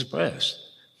be expressed.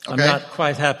 Okay. I'm not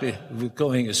quite happy with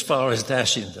going as far as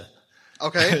dashing them.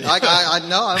 Okay, I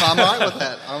know, I'm all right with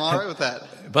that. I'm all right with that.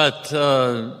 But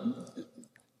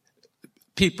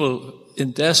people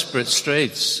in desperate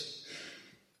straits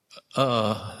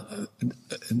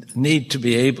need to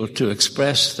be able to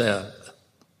express their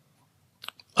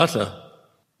utter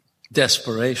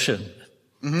desperation,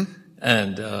 mm-hmm.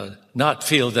 and not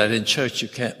feel that in church you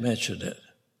can't mention it.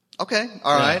 Okay,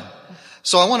 all right.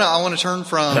 So I want to turn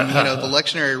from the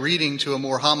lectionary reading to a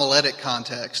more homiletic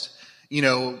context.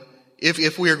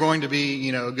 If we are going to be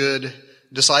good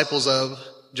disciples of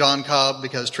John Cobb,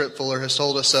 because Tripp Fuller has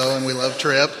told us so, and we love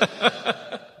Tripp,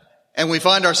 and we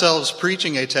find ourselves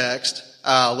preaching a text,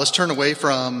 let's turn away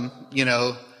from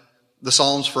the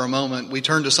Psalms for a moment. We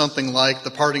turn to something like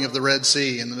the parting of the Red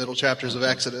Sea in the middle chapters of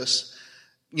Exodus.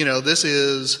 This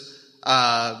is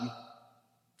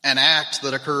an act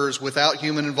that occurs without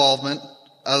human involvement,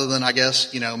 other than, I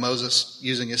guess, Moses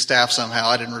using his staff somehow.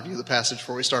 I didn't review the passage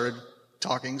before we started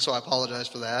talking, so I apologize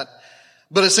for that.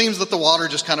 But it seems that the water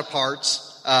just kind of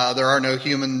parts. There are no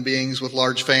human beings with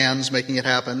large fans making it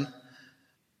happen.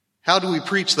 How do we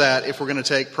preach that if we're going to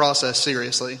take process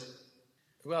seriously?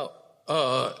 Well,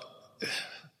 under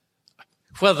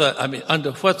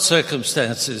what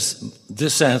circumstances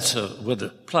this answer would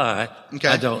apply, okay.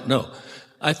 I don't know.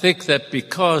 I think that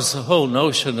because the whole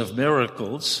notion of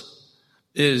miracles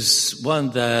is one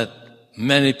that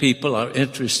many people are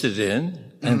interested in,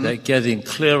 mm-hmm. and they're getting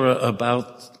clearer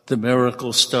about the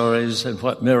miracle stories and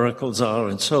what miracles are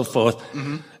and so forth,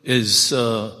 mm-hmm. is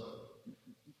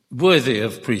worthy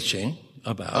of preaching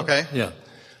about. Okay. Yeah.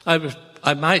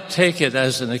 I might take it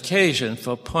as an occasion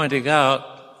for pointing out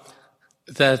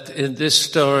that in this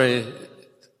story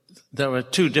there are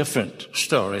two different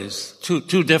stories,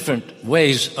 two different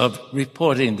ways of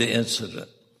reporting the incident.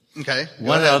 Okay.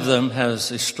 One of them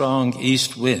has a strong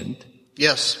east wind.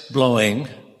 Yes. Blowing.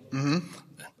 Mm-hmm.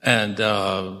 And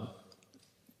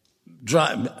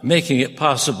making it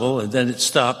possible, and then it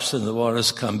stops and the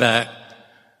waters come back.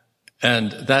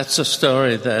 And that's a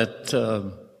story that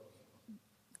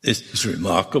is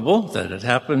remarkable that it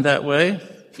happened that way.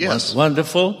 Yes.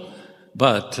 Wonderful,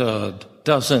 but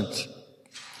doesn't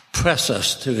press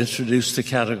us to introduce the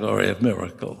category of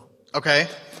miracle. Okay.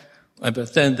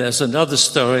 But then there's another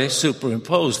story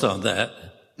superimposed on that,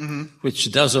 mm-hmm.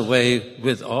 which does away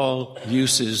with all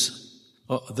uses,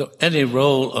 any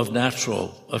role of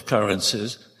natural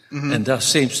occurrences, mm-hmm. and thus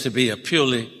seems to be a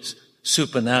purely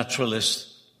supernaturalist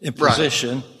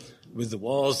imposition, right. with the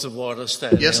walls of water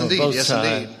standing on both sides. Yes,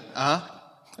 indeed. Uh-huh.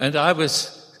 And I would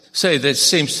say that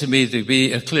seems to me to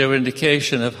be a clear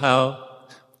indication of how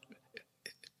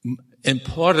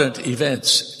important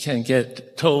events can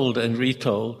get told and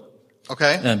retold.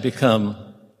 Okay. And become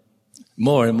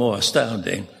more and more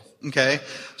astounding. Okay.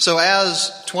 So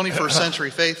as 21st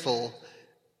century faithful,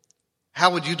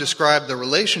 how would you describe the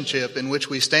relationship in which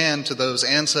we stand to those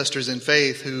ancestors in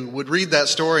faith who would read that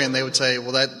story and they would say,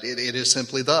 well, it is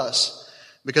simply thus?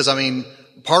 Because,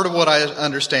 part of what I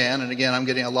understand, and again, I'm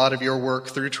getting a lot of your work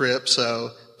through Tripp,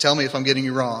 so tell me if I'm getting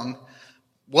you wrong.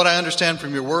 What I understand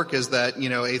from your work is that,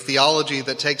 a theology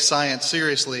that takes science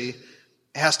seriously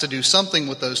has to do something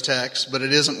with those texts, but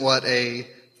it isn't what a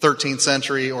 13th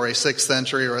century or a 6th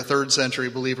century or a 3rd century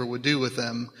believer would do with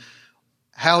them.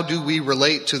 How do we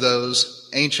relate to those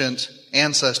ancient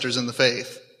ancestors in the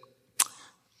faith?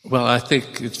 Well, I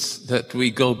think it's that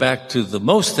we go back to the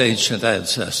most ancient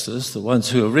ancestors, the ones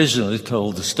who originally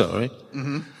told the story,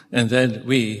 mm-hmm. and then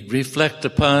we reflect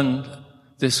upon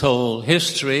this whole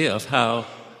history of how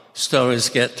stories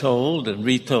get told and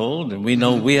retold, and we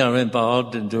know mm-hmm. we are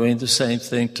involved in doing the same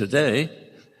thing today,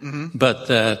 mm-hmm. but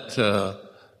that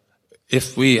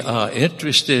if we are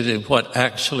interested in what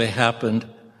actually happened,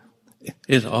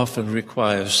 it often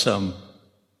requires some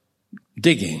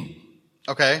digging.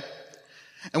 Okay.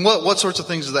 And what sorts of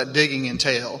things does that digging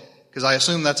entail? Because I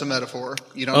assume that's a metaphor.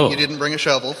 You didn't bring a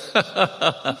shovel.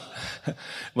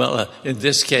 Well, in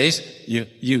this case,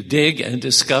 you dig and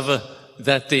discover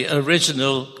that the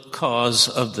original cause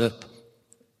of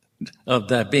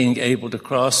that being able to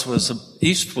cross was an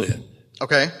east wind.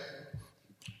 Okay.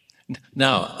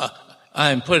 Now,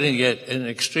 I'm putting it in an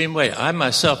extreme way. I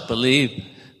myself believe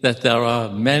that there are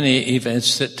many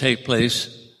events that take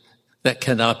place that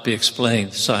cannot be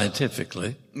explained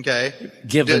scientifically. Okay.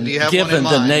 Given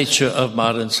the nature of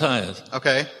modern science.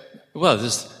 Okay. Well,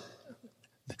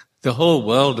 the whole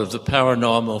world of the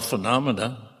paranormal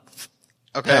phenomena,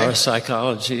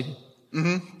 parapsychology,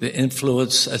 the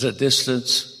influence at a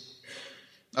distance,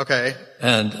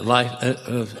 and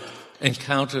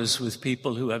encounters with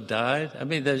people who have died. I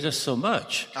mean, there's just so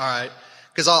much. All right.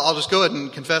 Because I'll just go ahead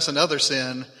and confess another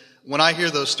sin. When I hear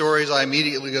those stories, I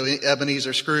immediately go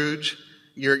Ebenezer Scrooge.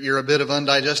 You're a bit of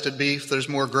undigested beef. There's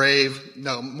more grave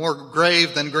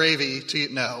than gravy to you.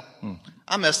 No.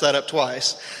 I messed that up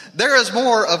twice. There is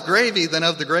more of gravy than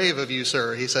of the grave of you,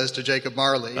 sir, he says to Jacob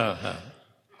Marley.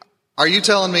 Are you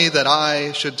telling me that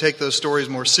I should take those stories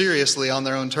more seriously on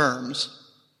their own terms?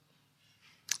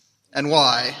 And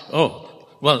why? Oh,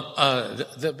 well,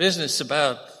 the business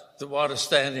about the water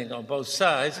standing on both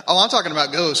sides. Oh, I'm talking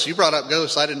about ghosts. You brought up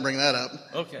ghosts. I didn't bring that up.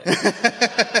 Okay.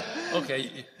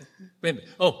 Okay.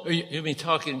 Oh, you mean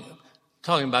talking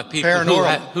about people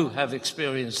who have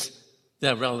experienced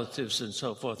their relatives and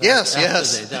so forth? Yes, after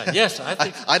yes. They died. Yes, I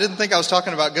think. I didn't think I was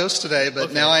talking about ghosts today,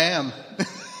 but now I am.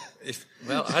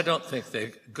 Well, I don't think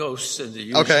they're ghosts in the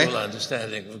usual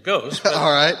understanding of ghosts. But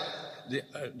all right.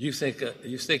 You think that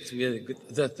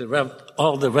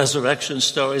all the resurrection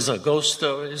stories are ghost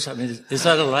stories? I mean, is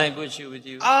that a language you would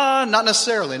use? Not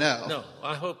necessarily. No. No,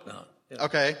 I hope not. Yeah.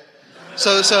 Okay.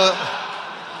 So.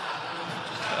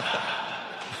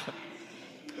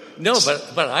 No,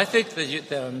 but I think that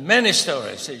there are many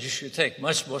stories that you should take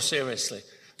much more seriously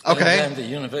than the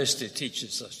university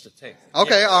teaches us to take.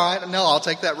 Okay, yes. All right. No, I'll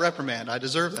take that reprimand. I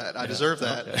deserve that. I deserve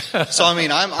that. Okay. So, I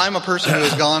mean, I'm a person who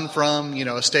has gone from,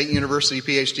 a state university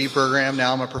PhD program.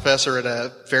 Now I'm a professor at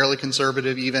a fairly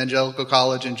conservative evangelical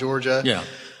college in Georgia. Yeah.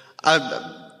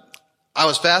 I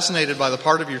was fascinated by the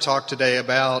part of your talk today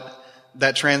about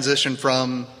that transition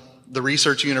from the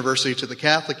research university to the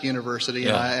Catholic university.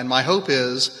 Yeah. And my hope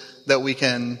is that we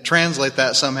can translate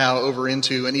that somehow over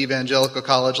into an evangelical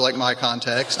college like my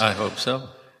context. I hope so.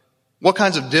 What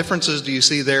kinds of differences do you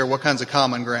see there? What kinds of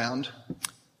common ground?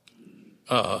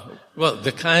 Well,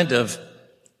 the kind of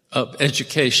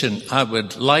education I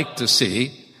would like to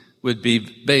see would be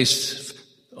based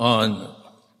on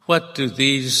what do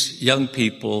these young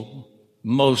people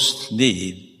most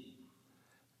need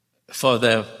for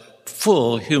their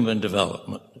full human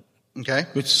development. Okay.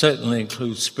 Which certainly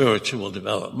includes spiritual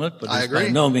development, but I is agree. by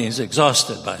no means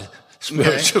exhausted by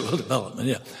spiritual development.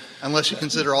 Yeah. Unless you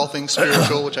consider all things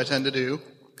spiritual, which I tend to do.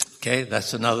 Okay,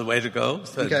 that's another way to go.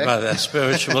 Okay. By that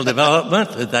spiritual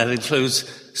development, that includes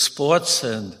sports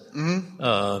and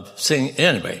singing.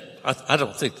 Anyway, I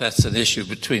don't think that's an issue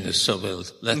between us, so we'll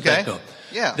let that go.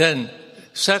 Yeah. Then,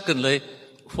 secondly,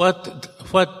 what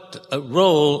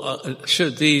role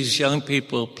should these young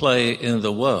people play in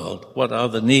the world? What are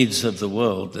the needs of the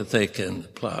world that they can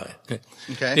apply?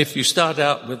 Okay. If you start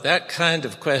out with that kind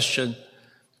of question,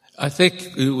 I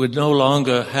think you would no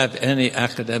longer have any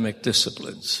academic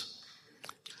disciplines.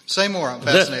 Say more. I'm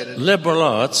fascinated. Liberal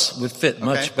arts would fit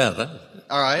much better.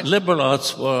 All right. Liberal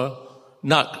arts were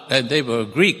and they were a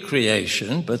Greek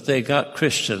creation, but they got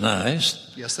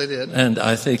Christianized. Yes, they did. And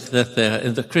I think that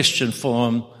in the Christian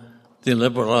form, the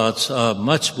liberal arts are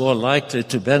much more likely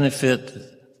to benefit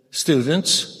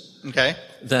students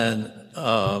than,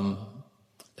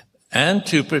 and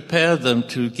to prepare them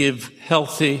to give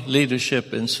healthy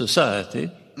leadership in society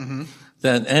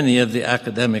than any of the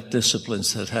academic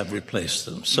disciplines that have replaced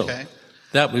them. So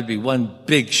that would be one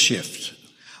big shift.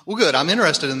 Well, good. I'm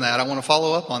interested in that. I want to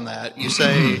follow up on that. You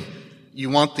say you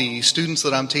want the students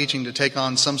that I'm teaching to take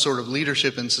on some sort of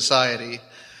leadership in society.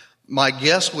 My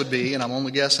guess would be, and I'm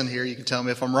only guessing here, you can tell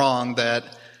me if I'm wrong, that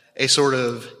a sort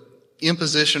of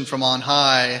imposition from on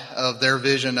high of their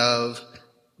vision of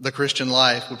the Christian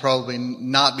life would probably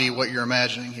not be what you're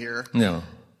imagining here. No.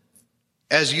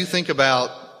 As you think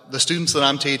about the students that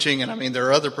I'm teaching, and I mean there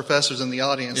are other professors in the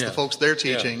audience, the folks they're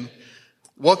teaching,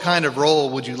 what kind of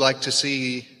role would you like to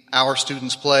see our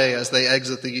students play as they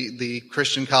exit the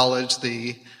Christian college,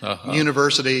 the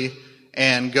university,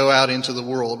 and go out into the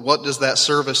world? What does that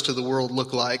service to the world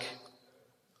look like?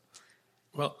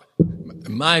 Well,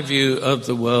 my view of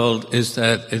the world is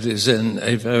that it is in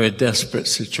a very desperate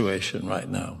situation right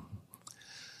now.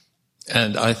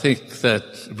 And I think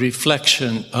that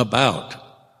reflection about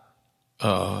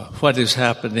what is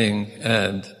happening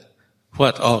and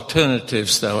what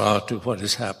alternatives there are to what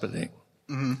is happening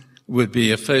would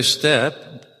be a first step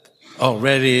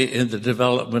already in the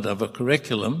development of a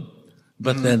curriculum,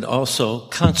 but then also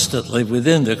constantly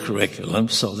within the curriculum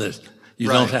so that you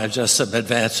don't have just some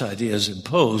advanced ideas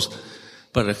imposed,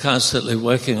 but are constantly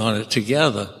working on it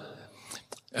together.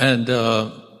 And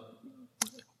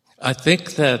I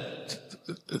think that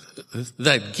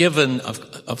that given,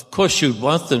 of course, you'd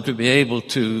want them to be able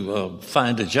to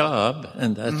find a job,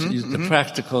 and that the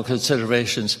practical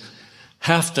considerations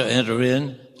have to enter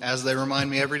in. As they remind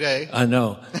me every day. I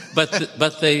know,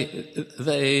 but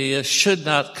they should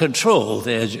not control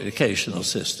the educational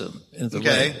system in the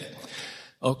way.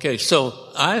 Okay, so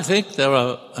I think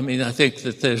I think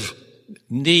that there's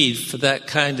need for that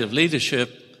kind of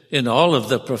leadership in all of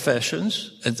the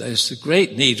professions, and there's a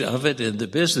great need of it in the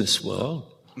business world.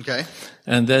 Okay.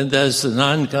 And then there's the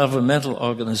non-governmental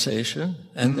organization,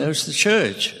 and there's the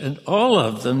church, and all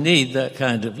of them need that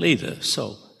kind of leader.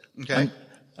 So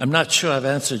I'm not sure I've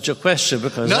answered your question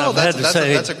because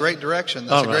that's a great direction.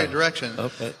 That's great direction.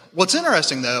 Okay. What's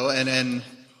interesting though, and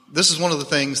this is one of the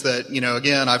things that,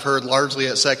 again, I've heard largely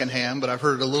at secondhand, but I've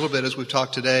heard it a little bit as we've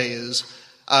talked today, is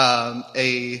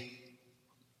a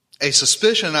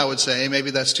suspicion, I would say,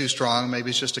 maybe that's too strong, maybe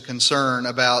it's just a concern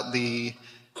about the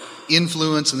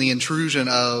influence and the intrusion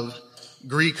of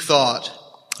Greek thought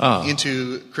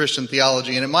into Christian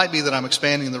theology. And it might be that I'm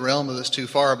expanding the realm of this too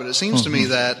far, but it seems to me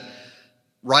that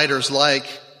writers like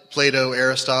Plato,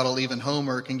 Aristotle, even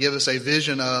Homer can give us a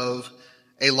vision of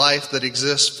a life that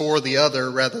exists for the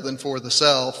other rather than for the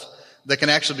self, that can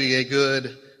actually be a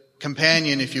good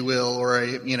companion, if you will, or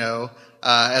at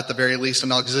the very least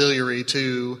an auxiliary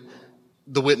to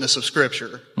the witness of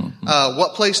Scripture.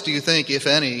 What place do you think, if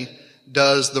any,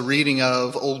 does the reading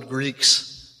of old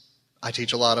Greeks, I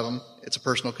teach a lot of them, it's a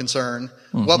personal concern,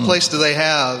 what place do they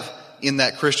have in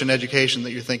that Christian education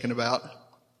that you're thinking about?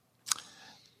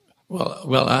 Well,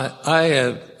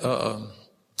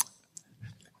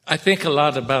 I think a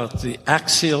lot about the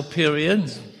axial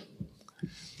period,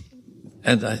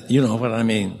 and you know what I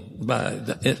mean by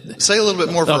say a little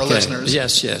bit more for our listeners.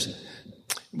 Yes.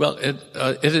 Well,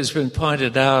 it has been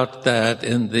pointed out that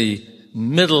in the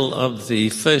middle of the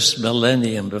first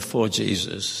millennium before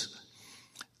Jesus,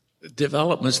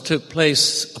 developments took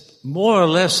place more or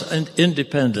less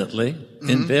independently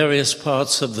in various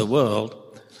parts of the world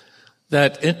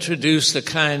that introduced a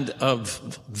kind of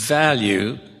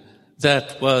value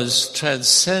that was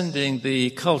transcending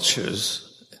the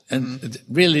cultures and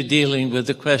really dealing with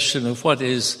the question of what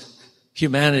is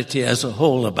humanity as a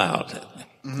whole about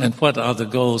and what are the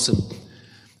goals.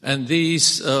 And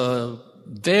these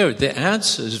the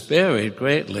answers varied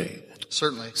greatly.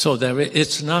 Certainly. So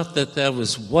it's not that there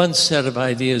was one set of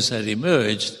ideas that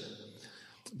emerged,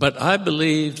 but I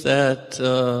believe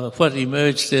that what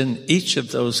emerged in each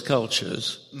of those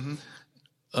cultures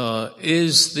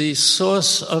is the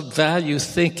source of value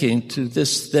thinking to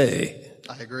this day.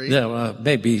 I agree. There are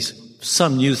maybe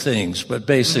some new things, but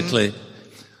basically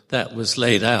that was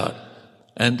laid out.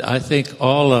 And I think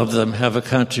all of them have a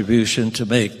contribution to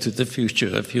make to the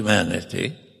future of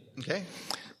humanity. Okay.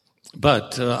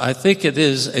 But I think it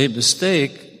is a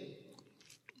mistake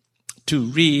to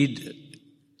read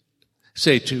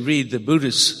the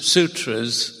Buddhist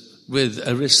sutras with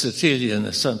Aristotelian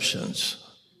assumptions.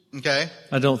 Okay.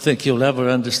 I don't think you'll ever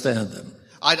understand them.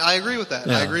 I agree with that.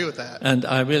 Yeah. I agree with that. And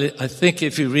I think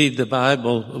if you read the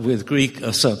Bible with Greek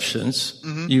assumptions,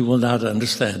 you will not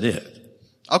understand it.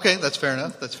 Okay, that's fair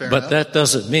enough. But that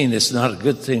doesn't mean it's not a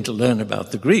good thing to learn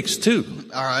about the Greeks, too.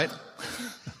 All right.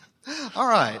 All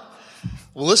right.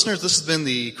 Well, listeners, this has been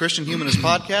the Christian Humanist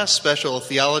Podcast, special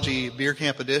Theology Beer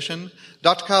Camp edition.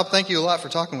 Dr. Cobb, thank you a lot for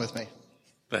talking with me.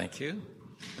 Thank you.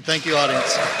 And thank you,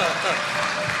 audience.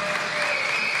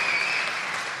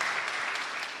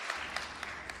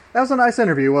 That was a nice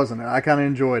interview, wasn't it? I kind of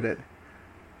enjoyed it.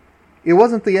 It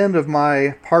wasn't the end of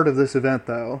my part of this event,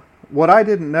 though. What I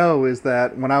didn't know is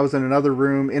that when I was in another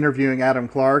room interviewing Adam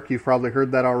Clark, you've probably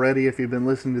heard that already if you've been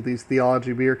listening to these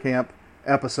Theology Beer Camp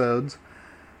episodes,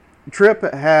 Tripp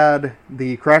had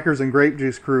the Crackers and Grape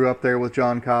Juice crew up there with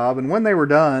John Cobb, and when they were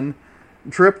done,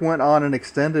 Tripp went on an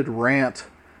extended rant,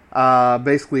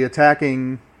 basically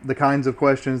attacking the kinds of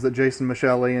questions that Jason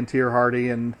Michelli and Tier Hardy,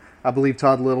 and I believe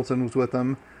Todd Littleton was with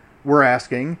them, were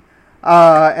asking.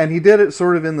 And he did it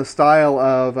sort of in the style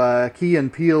of Key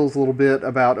and Peele's little bit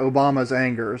about Obama's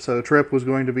anger. So Tripp was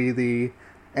going to be the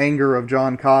anger of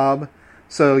John Cobb.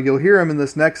 So you'll hear him in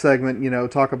this next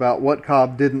segment, talk about what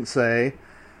Cobb didn't say.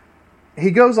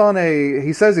 He goes on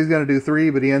he says he's going to do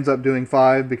 3, but he ends up doing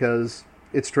 5 because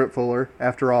it's Tripp Fuller,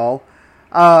 after all.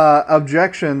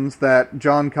 Objections that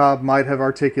John Cobb might have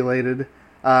articulated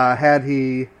had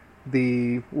he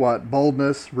the,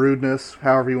 boldness, rudeness,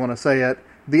 however you want to say it,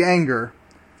 the anger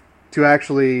to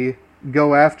actually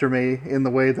go after me in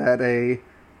the way that a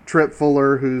Tripp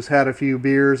Fuller who's had a few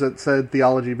beers at said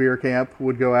Theology Beer Camp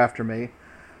would go after me.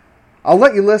 I'll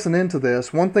let you listen into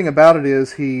this. One thing about it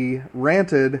is he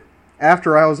ranted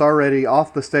after I was already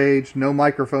off the stage, no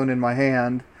microphone in my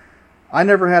hand. I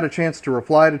never had a chance to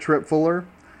reply to Tripp Fuller.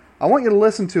 I want you to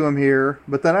listen to him here,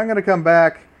 but then I'm going to come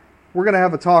back. We're going to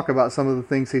have a talk about some of the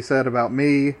things he said about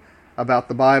me, about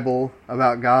the Bible,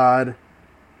 about God.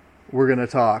 We're going to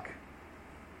talk.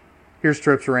 Here's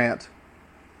Tripp's rant.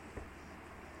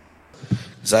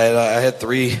 So I had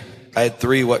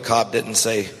three what Cobb didn't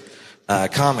say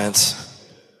comments.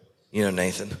 You know,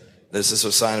 Nathan, this is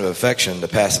a sign of affection to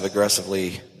passive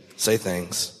aggressively say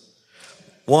things.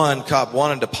 One, Cobb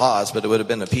wanted to pause, but it would have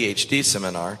been a PhD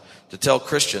seminar, to tell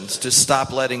Christians to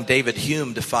stop letting David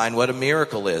Hume define what a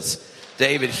miracle is.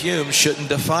 David Hume shouldn't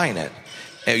define it.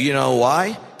 And you know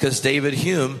why? Because David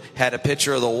Hume had a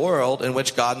picture of the world in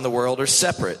which God and the world are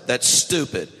separate. That's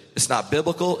stupid. It's not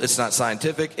biblical, it's not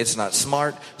scientific, it's not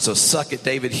smart, so suck it,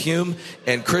 David Hume.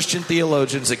 And Christian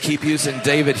theologians that keep using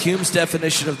David Hume's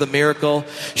definition of the miracle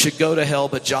should go to hell,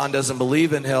 but John doesn't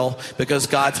believe in hell because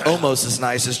God's almost as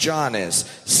nice as John is.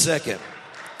 Second,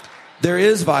 there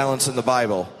is violence in the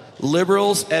Bible.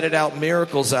 Liberals edit out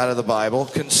miracles out of the Bible.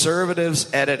 Conservatives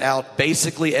edit out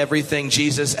basically everything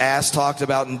Jesus asked, talked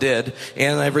about, and did,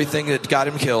 and everything that got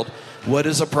him killed. What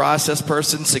does a process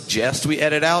person suggest we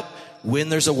edit out? When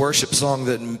there's a worship song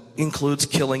that includes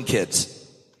killing kids.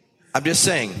 I'm just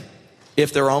saying,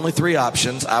 if there are only three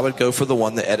options, I would go for the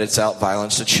one that edits out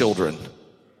violence to children.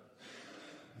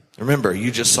 Remember, you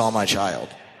just saw my child.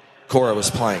 Cora was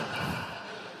playing.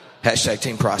 Hashtag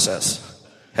team process.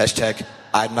 Hashtag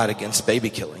I'm not against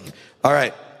baby killing. All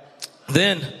right.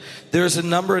 Then there's a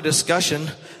number of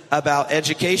discussion about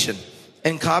education.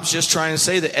 And Cobb's just trying to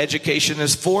say that education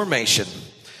is formation.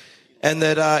 And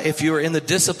that if you are in the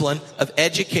discipline of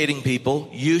educating people,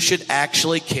 you should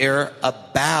actually care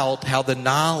about how the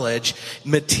knowledge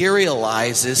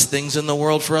materializes things in the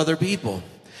world for other people.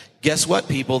 Guess what,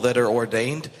 people that are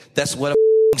ordained? That's what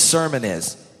a sermon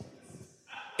is.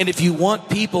 And if you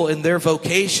want people in their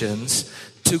vocations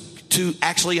to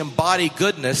actually embody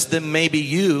goodness, then maybe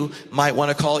you might want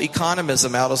to call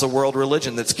economism out as a world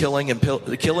religion that's killing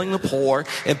the poor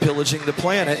and pillaging the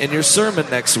planet in your sermon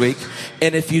next week.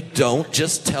 And if you don't,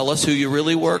 just tell us who you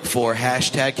really work for.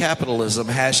 Hashtag capitalism.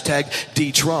 Hashtag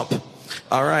de-Trump.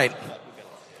 All right.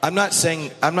 I'm not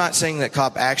saying that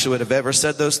Cobb actually would have ever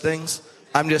said those things.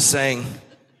 I'm just saying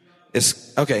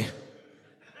it's okay.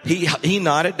 He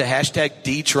nodded to hashtag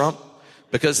de-Trump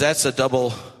because that's a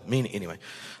double meaning anyway.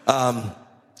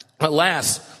 But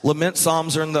last, lament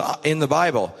psalms are in the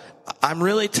Bible. I'm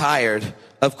really tired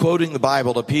of quoting the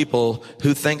Bible to people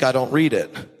who think I don't read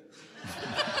it.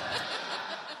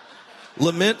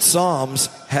 Lament psalms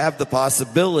have the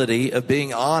possibility of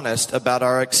being honest about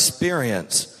our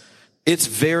experience. It's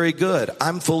very good.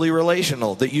 I'm fully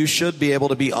relational, that you should be able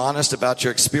to be honest about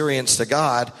your experience to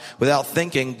God without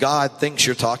thinking God thinks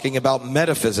you're talking about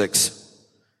metaphysics.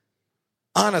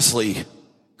 Honestly,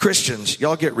 Christians,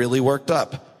 y'all get really worked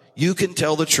up. You can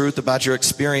tell the truth about your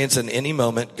experience in any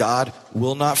moment. God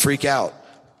will not freak out.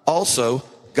 Also,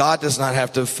 God does not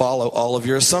have to follow all of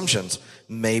your assumptions.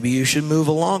 Maybe you should move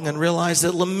along and realize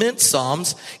that lament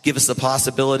psalms give us the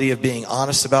possibility of being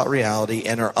honest about reality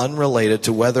and are unrelated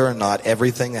to whether or not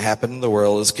everything that happened in the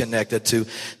world is connected to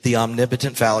the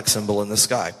omnipotent phallic symbol in the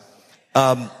sky.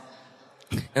 And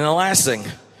the last thing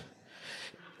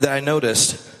that I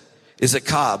noticed is that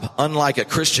Cobb, unlike a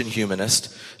Christian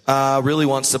humanist, really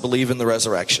wants to believe in the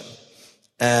resurrection.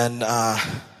 And, I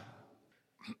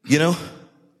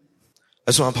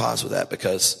just want to pause with that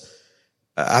because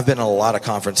I've been at a lot of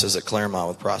conferences at Claremont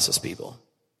with process people.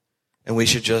 And we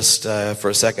should just, for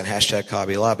a second, hashtag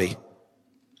Cobby Lobby,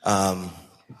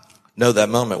 know that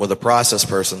moment where the process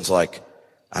person's like,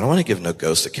 I don't want to give no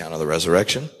ghost account of the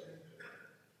resurrection.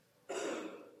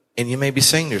 And you may be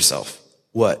saying to yourself,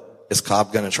 what? Is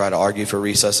Cobb going to try to argue for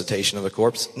resuscitation of a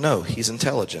corpse? No, he's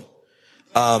intelligent.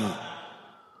 You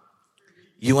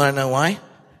want to know why?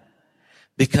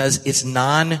 Because it's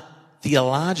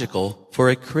non-theological for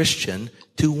a Christian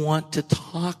to want to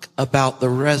talk about the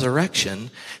resurrection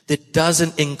that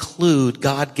doesn't include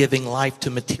God giving life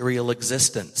to material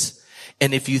existence.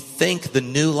 And if you think the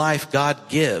new life God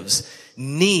gives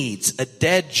needs a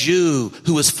dead Jew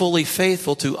who is fully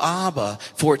faithful to Abba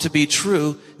for it to be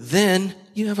true, then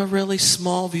you have a really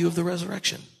small view of the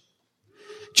resurrection.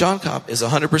 John Cobb is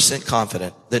 100%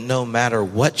 confident that no matter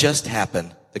what just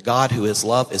happened, the God who is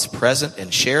love is present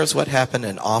and shares what happened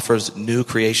and offers new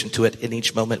creation to it in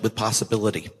each moment with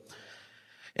possibility.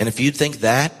 And if you think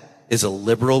that is a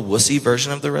liberal, wussy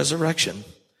version of the resurrection,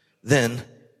 then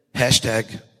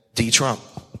hashtag de-Trump.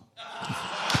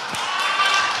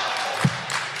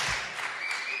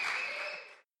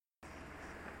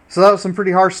 So that was some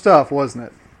pretty harsh stuff, wasn't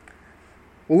it?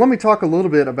 Well, let me talk a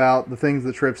little bit about the things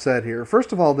that Tripp said here.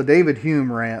 First of all, the David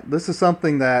Hume rant. This is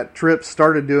something that Tripp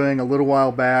started doing a little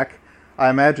while back. I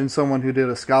imagine someone who did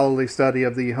a scholarly study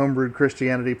of the Homebrewed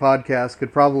Christianity podcast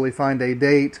could probably find a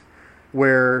date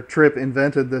where Tripp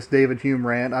invented this David Hume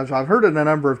rant. I've heard it a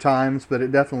number of times, but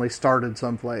it definitely started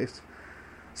someplace.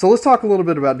 So let's talk a little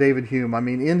bit about David Hume. I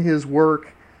mean, in his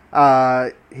work,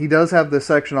 he does have this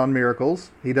section on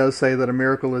miracles. He does say that a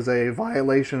miracle is a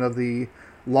violation of the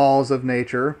laws of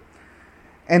nature.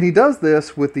 And he does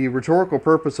this with the rhetorical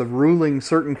purpose of ruling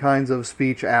certain kinds of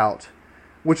speech out,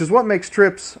 which is what makes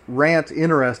Tripp's rant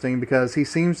interesting, because he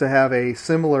seems to have a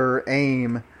similar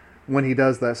aim when he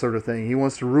does that sort of thing. He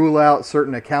wants to rule out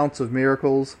certain accounts of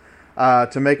miracles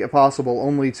to make it possible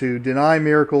only to deny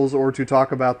miracles or to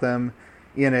talk about them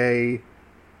in a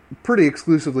pretty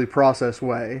exclusively processed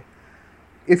way.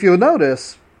 If you'll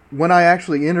notice, when I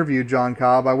actually interviewed John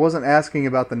Cobb, I wasn't asking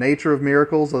about the nature of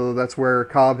miracles, although that's where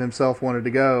Cobb himself wanted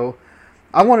to go.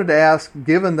 I wanted to ask,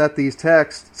 given that these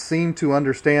texts seem to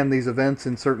understand these events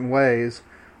in certain ways,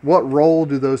 what role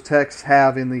do those texts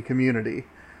have in the community?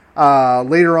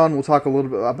 Later on, we'll talk a little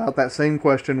bit about that same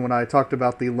question when I talked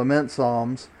about the lament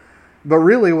psalms. But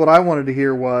really, what I wanted to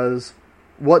hear was,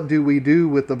 what do we do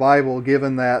with the Bible,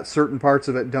 given that certain parts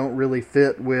of it don't really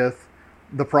fit with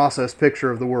the processed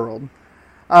picture of the world?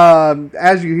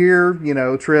 As you hear,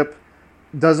 Tripp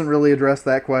doesn't really address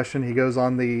that question. He goes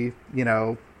on the,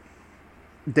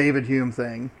 David Hume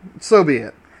thing. So be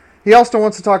it. He also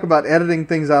wants to talk about editing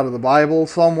things out of the Bible.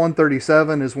 Psalm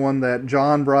 137 is one that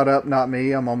John brought up, not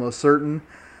me, I'm almost certain.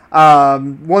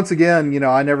 Once again,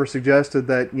 I never suggested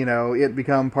that, it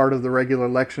become part of the regular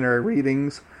lectionary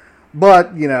readings.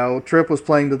 But, Tripp was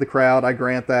playing to the crowd. I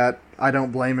grant that. I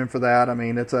don't blame him for that. I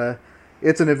mean, it's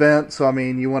an event, so,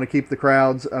 you want to keep the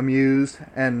crowds amused,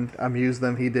 and amuse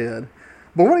them he did.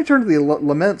 But when he turned to the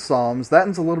lament psalms, that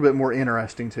one's a little bit more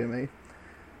interesting to me.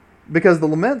 Because the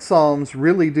lament psalms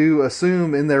really do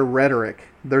assume in their rhetoric,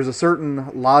 there's a certain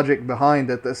logic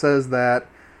behind it that says that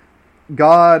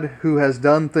God, who has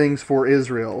done things for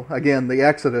Israel, again, the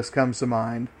Exodus comes to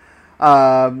mind,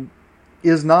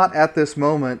 is not at this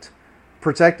moment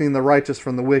protecting the righteous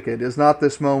from the wicked, is not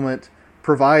this moment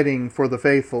providing for the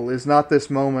faithful, is not this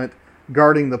moment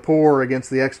guarding the poor against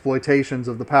the exploitations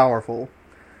of the powerful.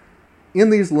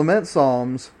 In these lament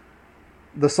psalms,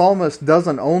 the psalmist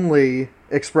doesn't only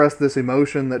express this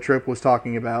emotion that Tripp was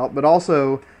talking about, but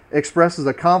also expresses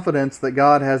a confidence that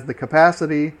God has the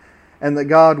capacity and that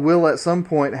God will at some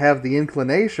point have the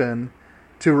inclination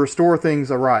to restore things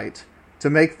aright, to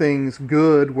make things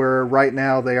good where right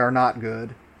now they are not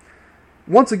good.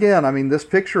 Once again, this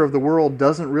picture of the world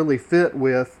doesn't really fit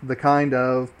with the kind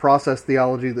of process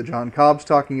theology that John Cobb's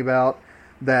talking about,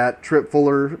 that Tripp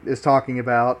Fuller is talking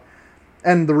about.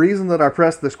 And the reason that I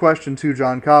pressed this question to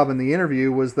John Cobb in the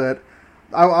interview was that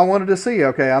I wanted to see,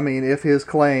 if his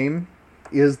claim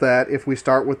is that if we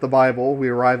start with the Bible, we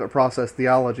arrive at process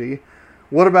theology,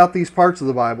 what about these parts of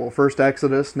the Bible, first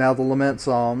Exodus, now the lament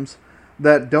psalms,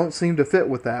 that don't seem to fit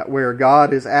with that, where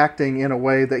God is acting in a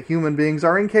way that human beings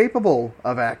are incapable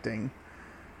of acting?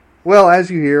 Well,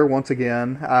 as you hear, once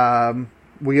again,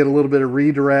 we get a little bit of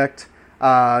redirect.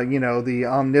 The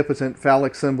omnipotent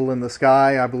phallic symbol in the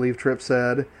sky, I believe Tripp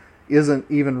said, isn't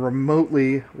even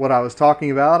remotely what I was talking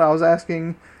about. I was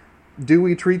asking, do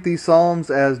we treat these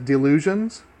psalms as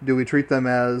delusions? Do we treat them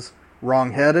as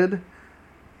wrong-headed?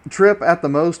 Tripp, at the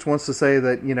most, wants to say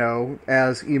that,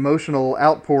 as emotional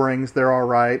outpourings, they're all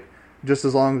right, just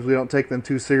as long as we don't take them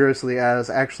too seriously as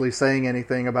actually saying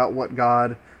anything about what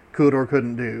God could or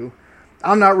couldn't do.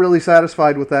 I'm not really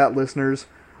satisfied with that, listeners.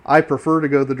 I prefer to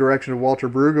go the direction of Walter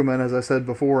Brueggemann, as I said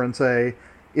before, and say,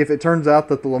 if it turns out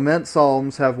that the lament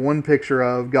psalms have one picture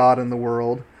of God in the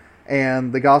world,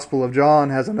 and the Gospel of John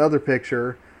has another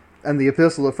picture, and the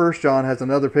Epistle of 1 John has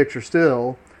another picture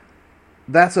still,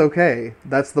 that's okay.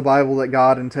 That's the Bible that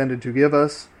God intended to give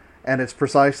us, and it's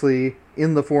precisely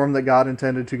in the form that God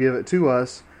intended to give it to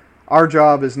us. Our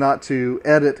job is not to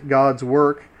edit God's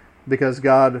work because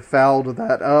God fouled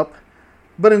that up,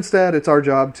 but instead it's our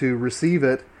job to receive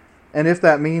it. And if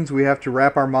that means we have to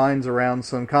wrap our minds around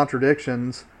some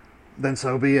contradictions, then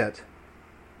so be it.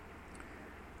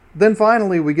 Then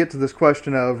finally we get to this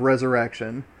question of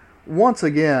resurrection. Once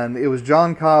again, it was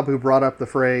John Cobb who brought up the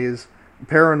phrase,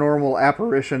 paranormal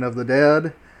apparition of the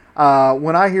dead.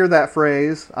 When I hear that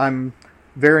phrase, I'm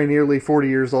very nearly 40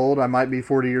 years old. I might be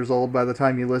 40 years old by the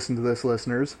time you listen to this,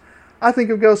 listeners. I think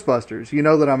of Ghostbusters. You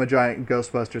know that I'm a giant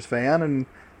Ghostbusters fan, and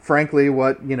frankly,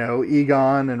 what,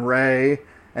 Egon and Ray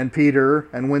and Peter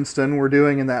and Winston were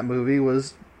doing in that movie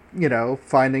was,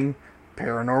 finding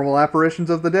paranormal apparitions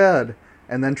of the dead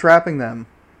and then trapping them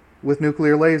with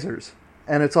nuclear lasers,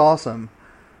 and it's awesome.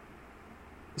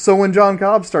 So when John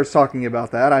Cobb starts talking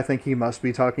about that, I think he must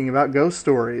be talking about ghost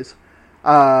stories.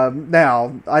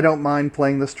 Now, I don't mind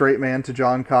playing the straight man to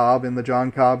John Cobb in the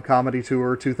John Cobb Comedy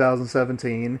Tour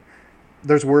 2017.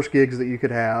 There's worse gigs that you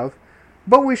could have.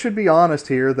 But we should be honest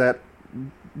here that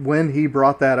when he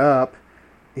brought that up,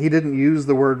 he didn't use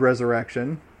the word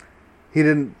resurrection. He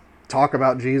didn't talk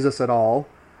about Jesus at all.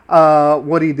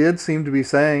 What he did seem to be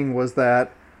saying was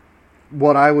that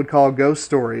what I would call ghost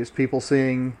stories, people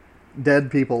seeing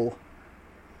dead people,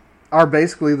 are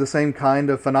basically the same kind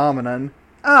of phenomenon.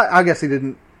 I guess he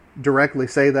didn't directly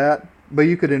say that, but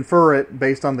you could infer it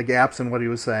based on the gaps in what he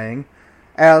was saying,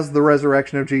 as the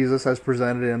resurrection of Jesus as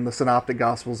presented in the Synoptic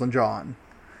Gospels and John.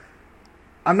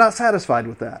 I'm not satisfied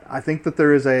with that. I think that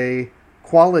there is a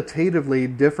qualitatively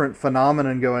different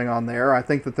phenomenon going on there. I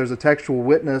think that there's a textual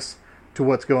witness to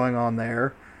what's going on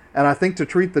there. And I think to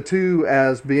treat the two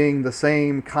as being the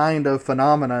same kind of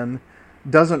phenomenon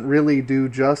doesn't really do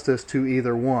justice to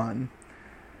either one.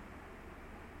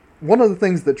 One of the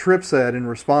things that Tripp said in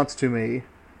response to me,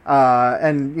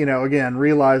 and, again,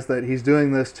 realize that he's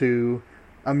doing this to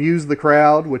amuse the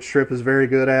crowd, which Tripp is very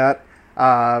good at.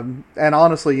 And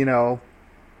honestly,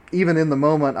 even in the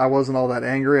moment, I wasn't all that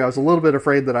angry. I was a little bit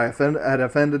afraid that I had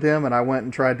offended him, and I went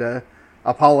and tried to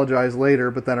apologize later,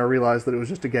 but then I realized that it was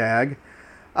just a gag.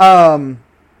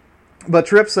 But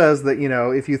Tripp says that,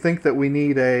 if you think that we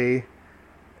need a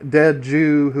dead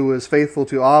Jew who is faithful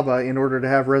to Abba in order to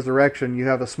have resurrection, you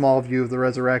have a small view of the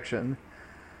resurrection.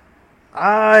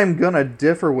 I'm going to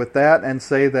differ with that and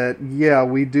say that, yeah,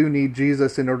 we do need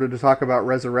Jesus in order to talk about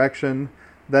resurrection.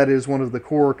 That is one of the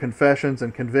core confessions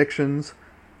and convictions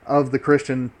of the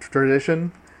Christian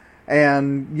tradition.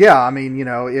 And yeah,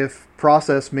 if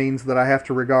process means that I have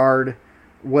to regard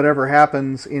whatever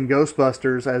happens in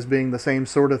Ghostbusters as being the same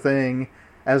sort of thing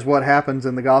as what happens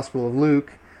in the Gospel of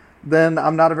Luke, then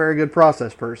I'm not a very good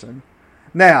process person.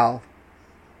 Now,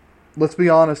 let's be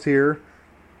honest here.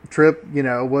 Tripp,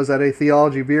 was at a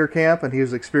Theology Beer Camp, and he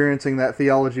was experiencing that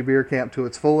Theology Beer Camp to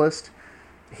its fullest.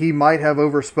 He might have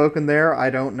overspoken there.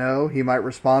 I don't know. He might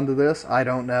respond to this. I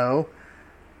don't know.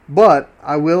 But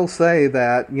I will say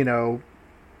that,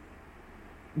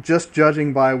 just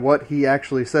judging by what he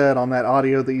actually said on that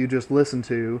audio that you just listened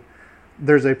to,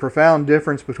 there's a profound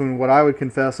difference between what I would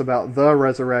confess about the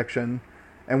resurrection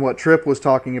and what Tripp was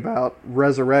talking about,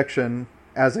 resurrection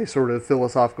as a sort of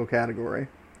philosophical category.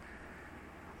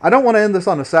 I don't want to end this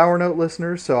on a sour note,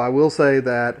 listeners, so I will say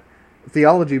that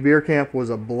Theology Beer Camp was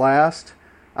a blast.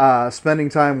 Spending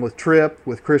time with Tripp,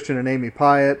 with Christian and Amy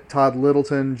Pyatt, Todd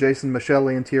Littleton, Jason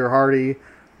Michelli and Tier Hardy,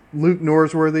 Luke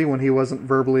Norsworthy when he wasn't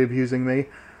verbally abusing me,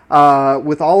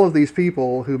 with all of these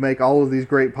people who make all of these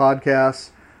great podcasts.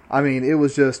 It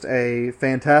was just a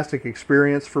fantastic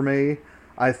experience for me.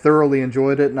 I thoroughly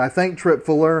enjoyed it, and I thank Tripp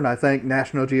Fuller and I thank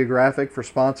National Geographic for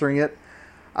sponsoring it.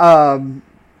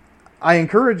 I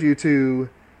encourage you to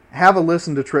have a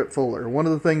listen to Tripp Fuller. One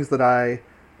of the things that I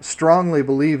strongly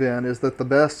believe in is that the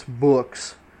best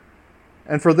books,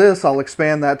 and for this I'll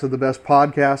expand that to the best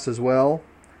podcasts as well,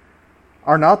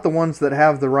 are not the ones that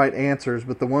have the right answers,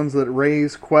 but the ones that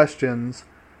raise questions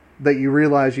that you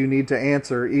realize you need to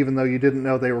answer even though you didn't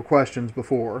know they were questions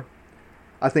before.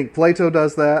 I think Plato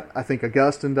does that. I think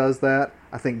Augustine does that.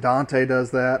 I think Dante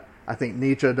does that. I think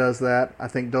Nietzsche does that. I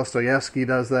think Dostoevsky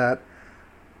does that.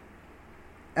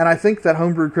 And I think that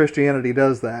homebrewed Christianity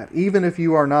does that. Even if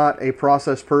you are not a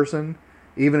process person,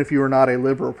 even if you are not a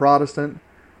liberal Protestant,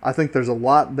 I think there's a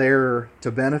lot there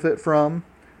to benefit from.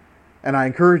 And I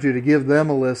encourage you to give them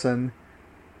a listen,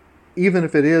 even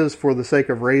if it is for the sake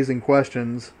of raising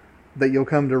questions that you'll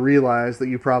come to realize that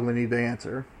you probably need to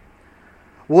answer.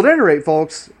 Well, at any rate,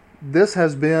 folks, this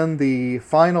has been the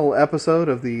final episode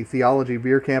of the Theology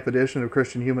Beer Camp edition of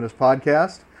Christian Humanist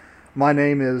Podcast. My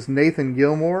name is Nathan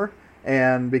Gilmour,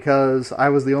 and because I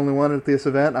was the only one at this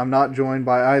event, I'm not joined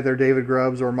by either David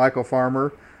Grubbs or Michael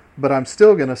Farmer, but I'm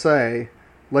still going to say,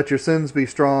 let your sins be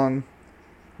strong,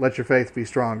 let your faith be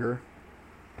stronger.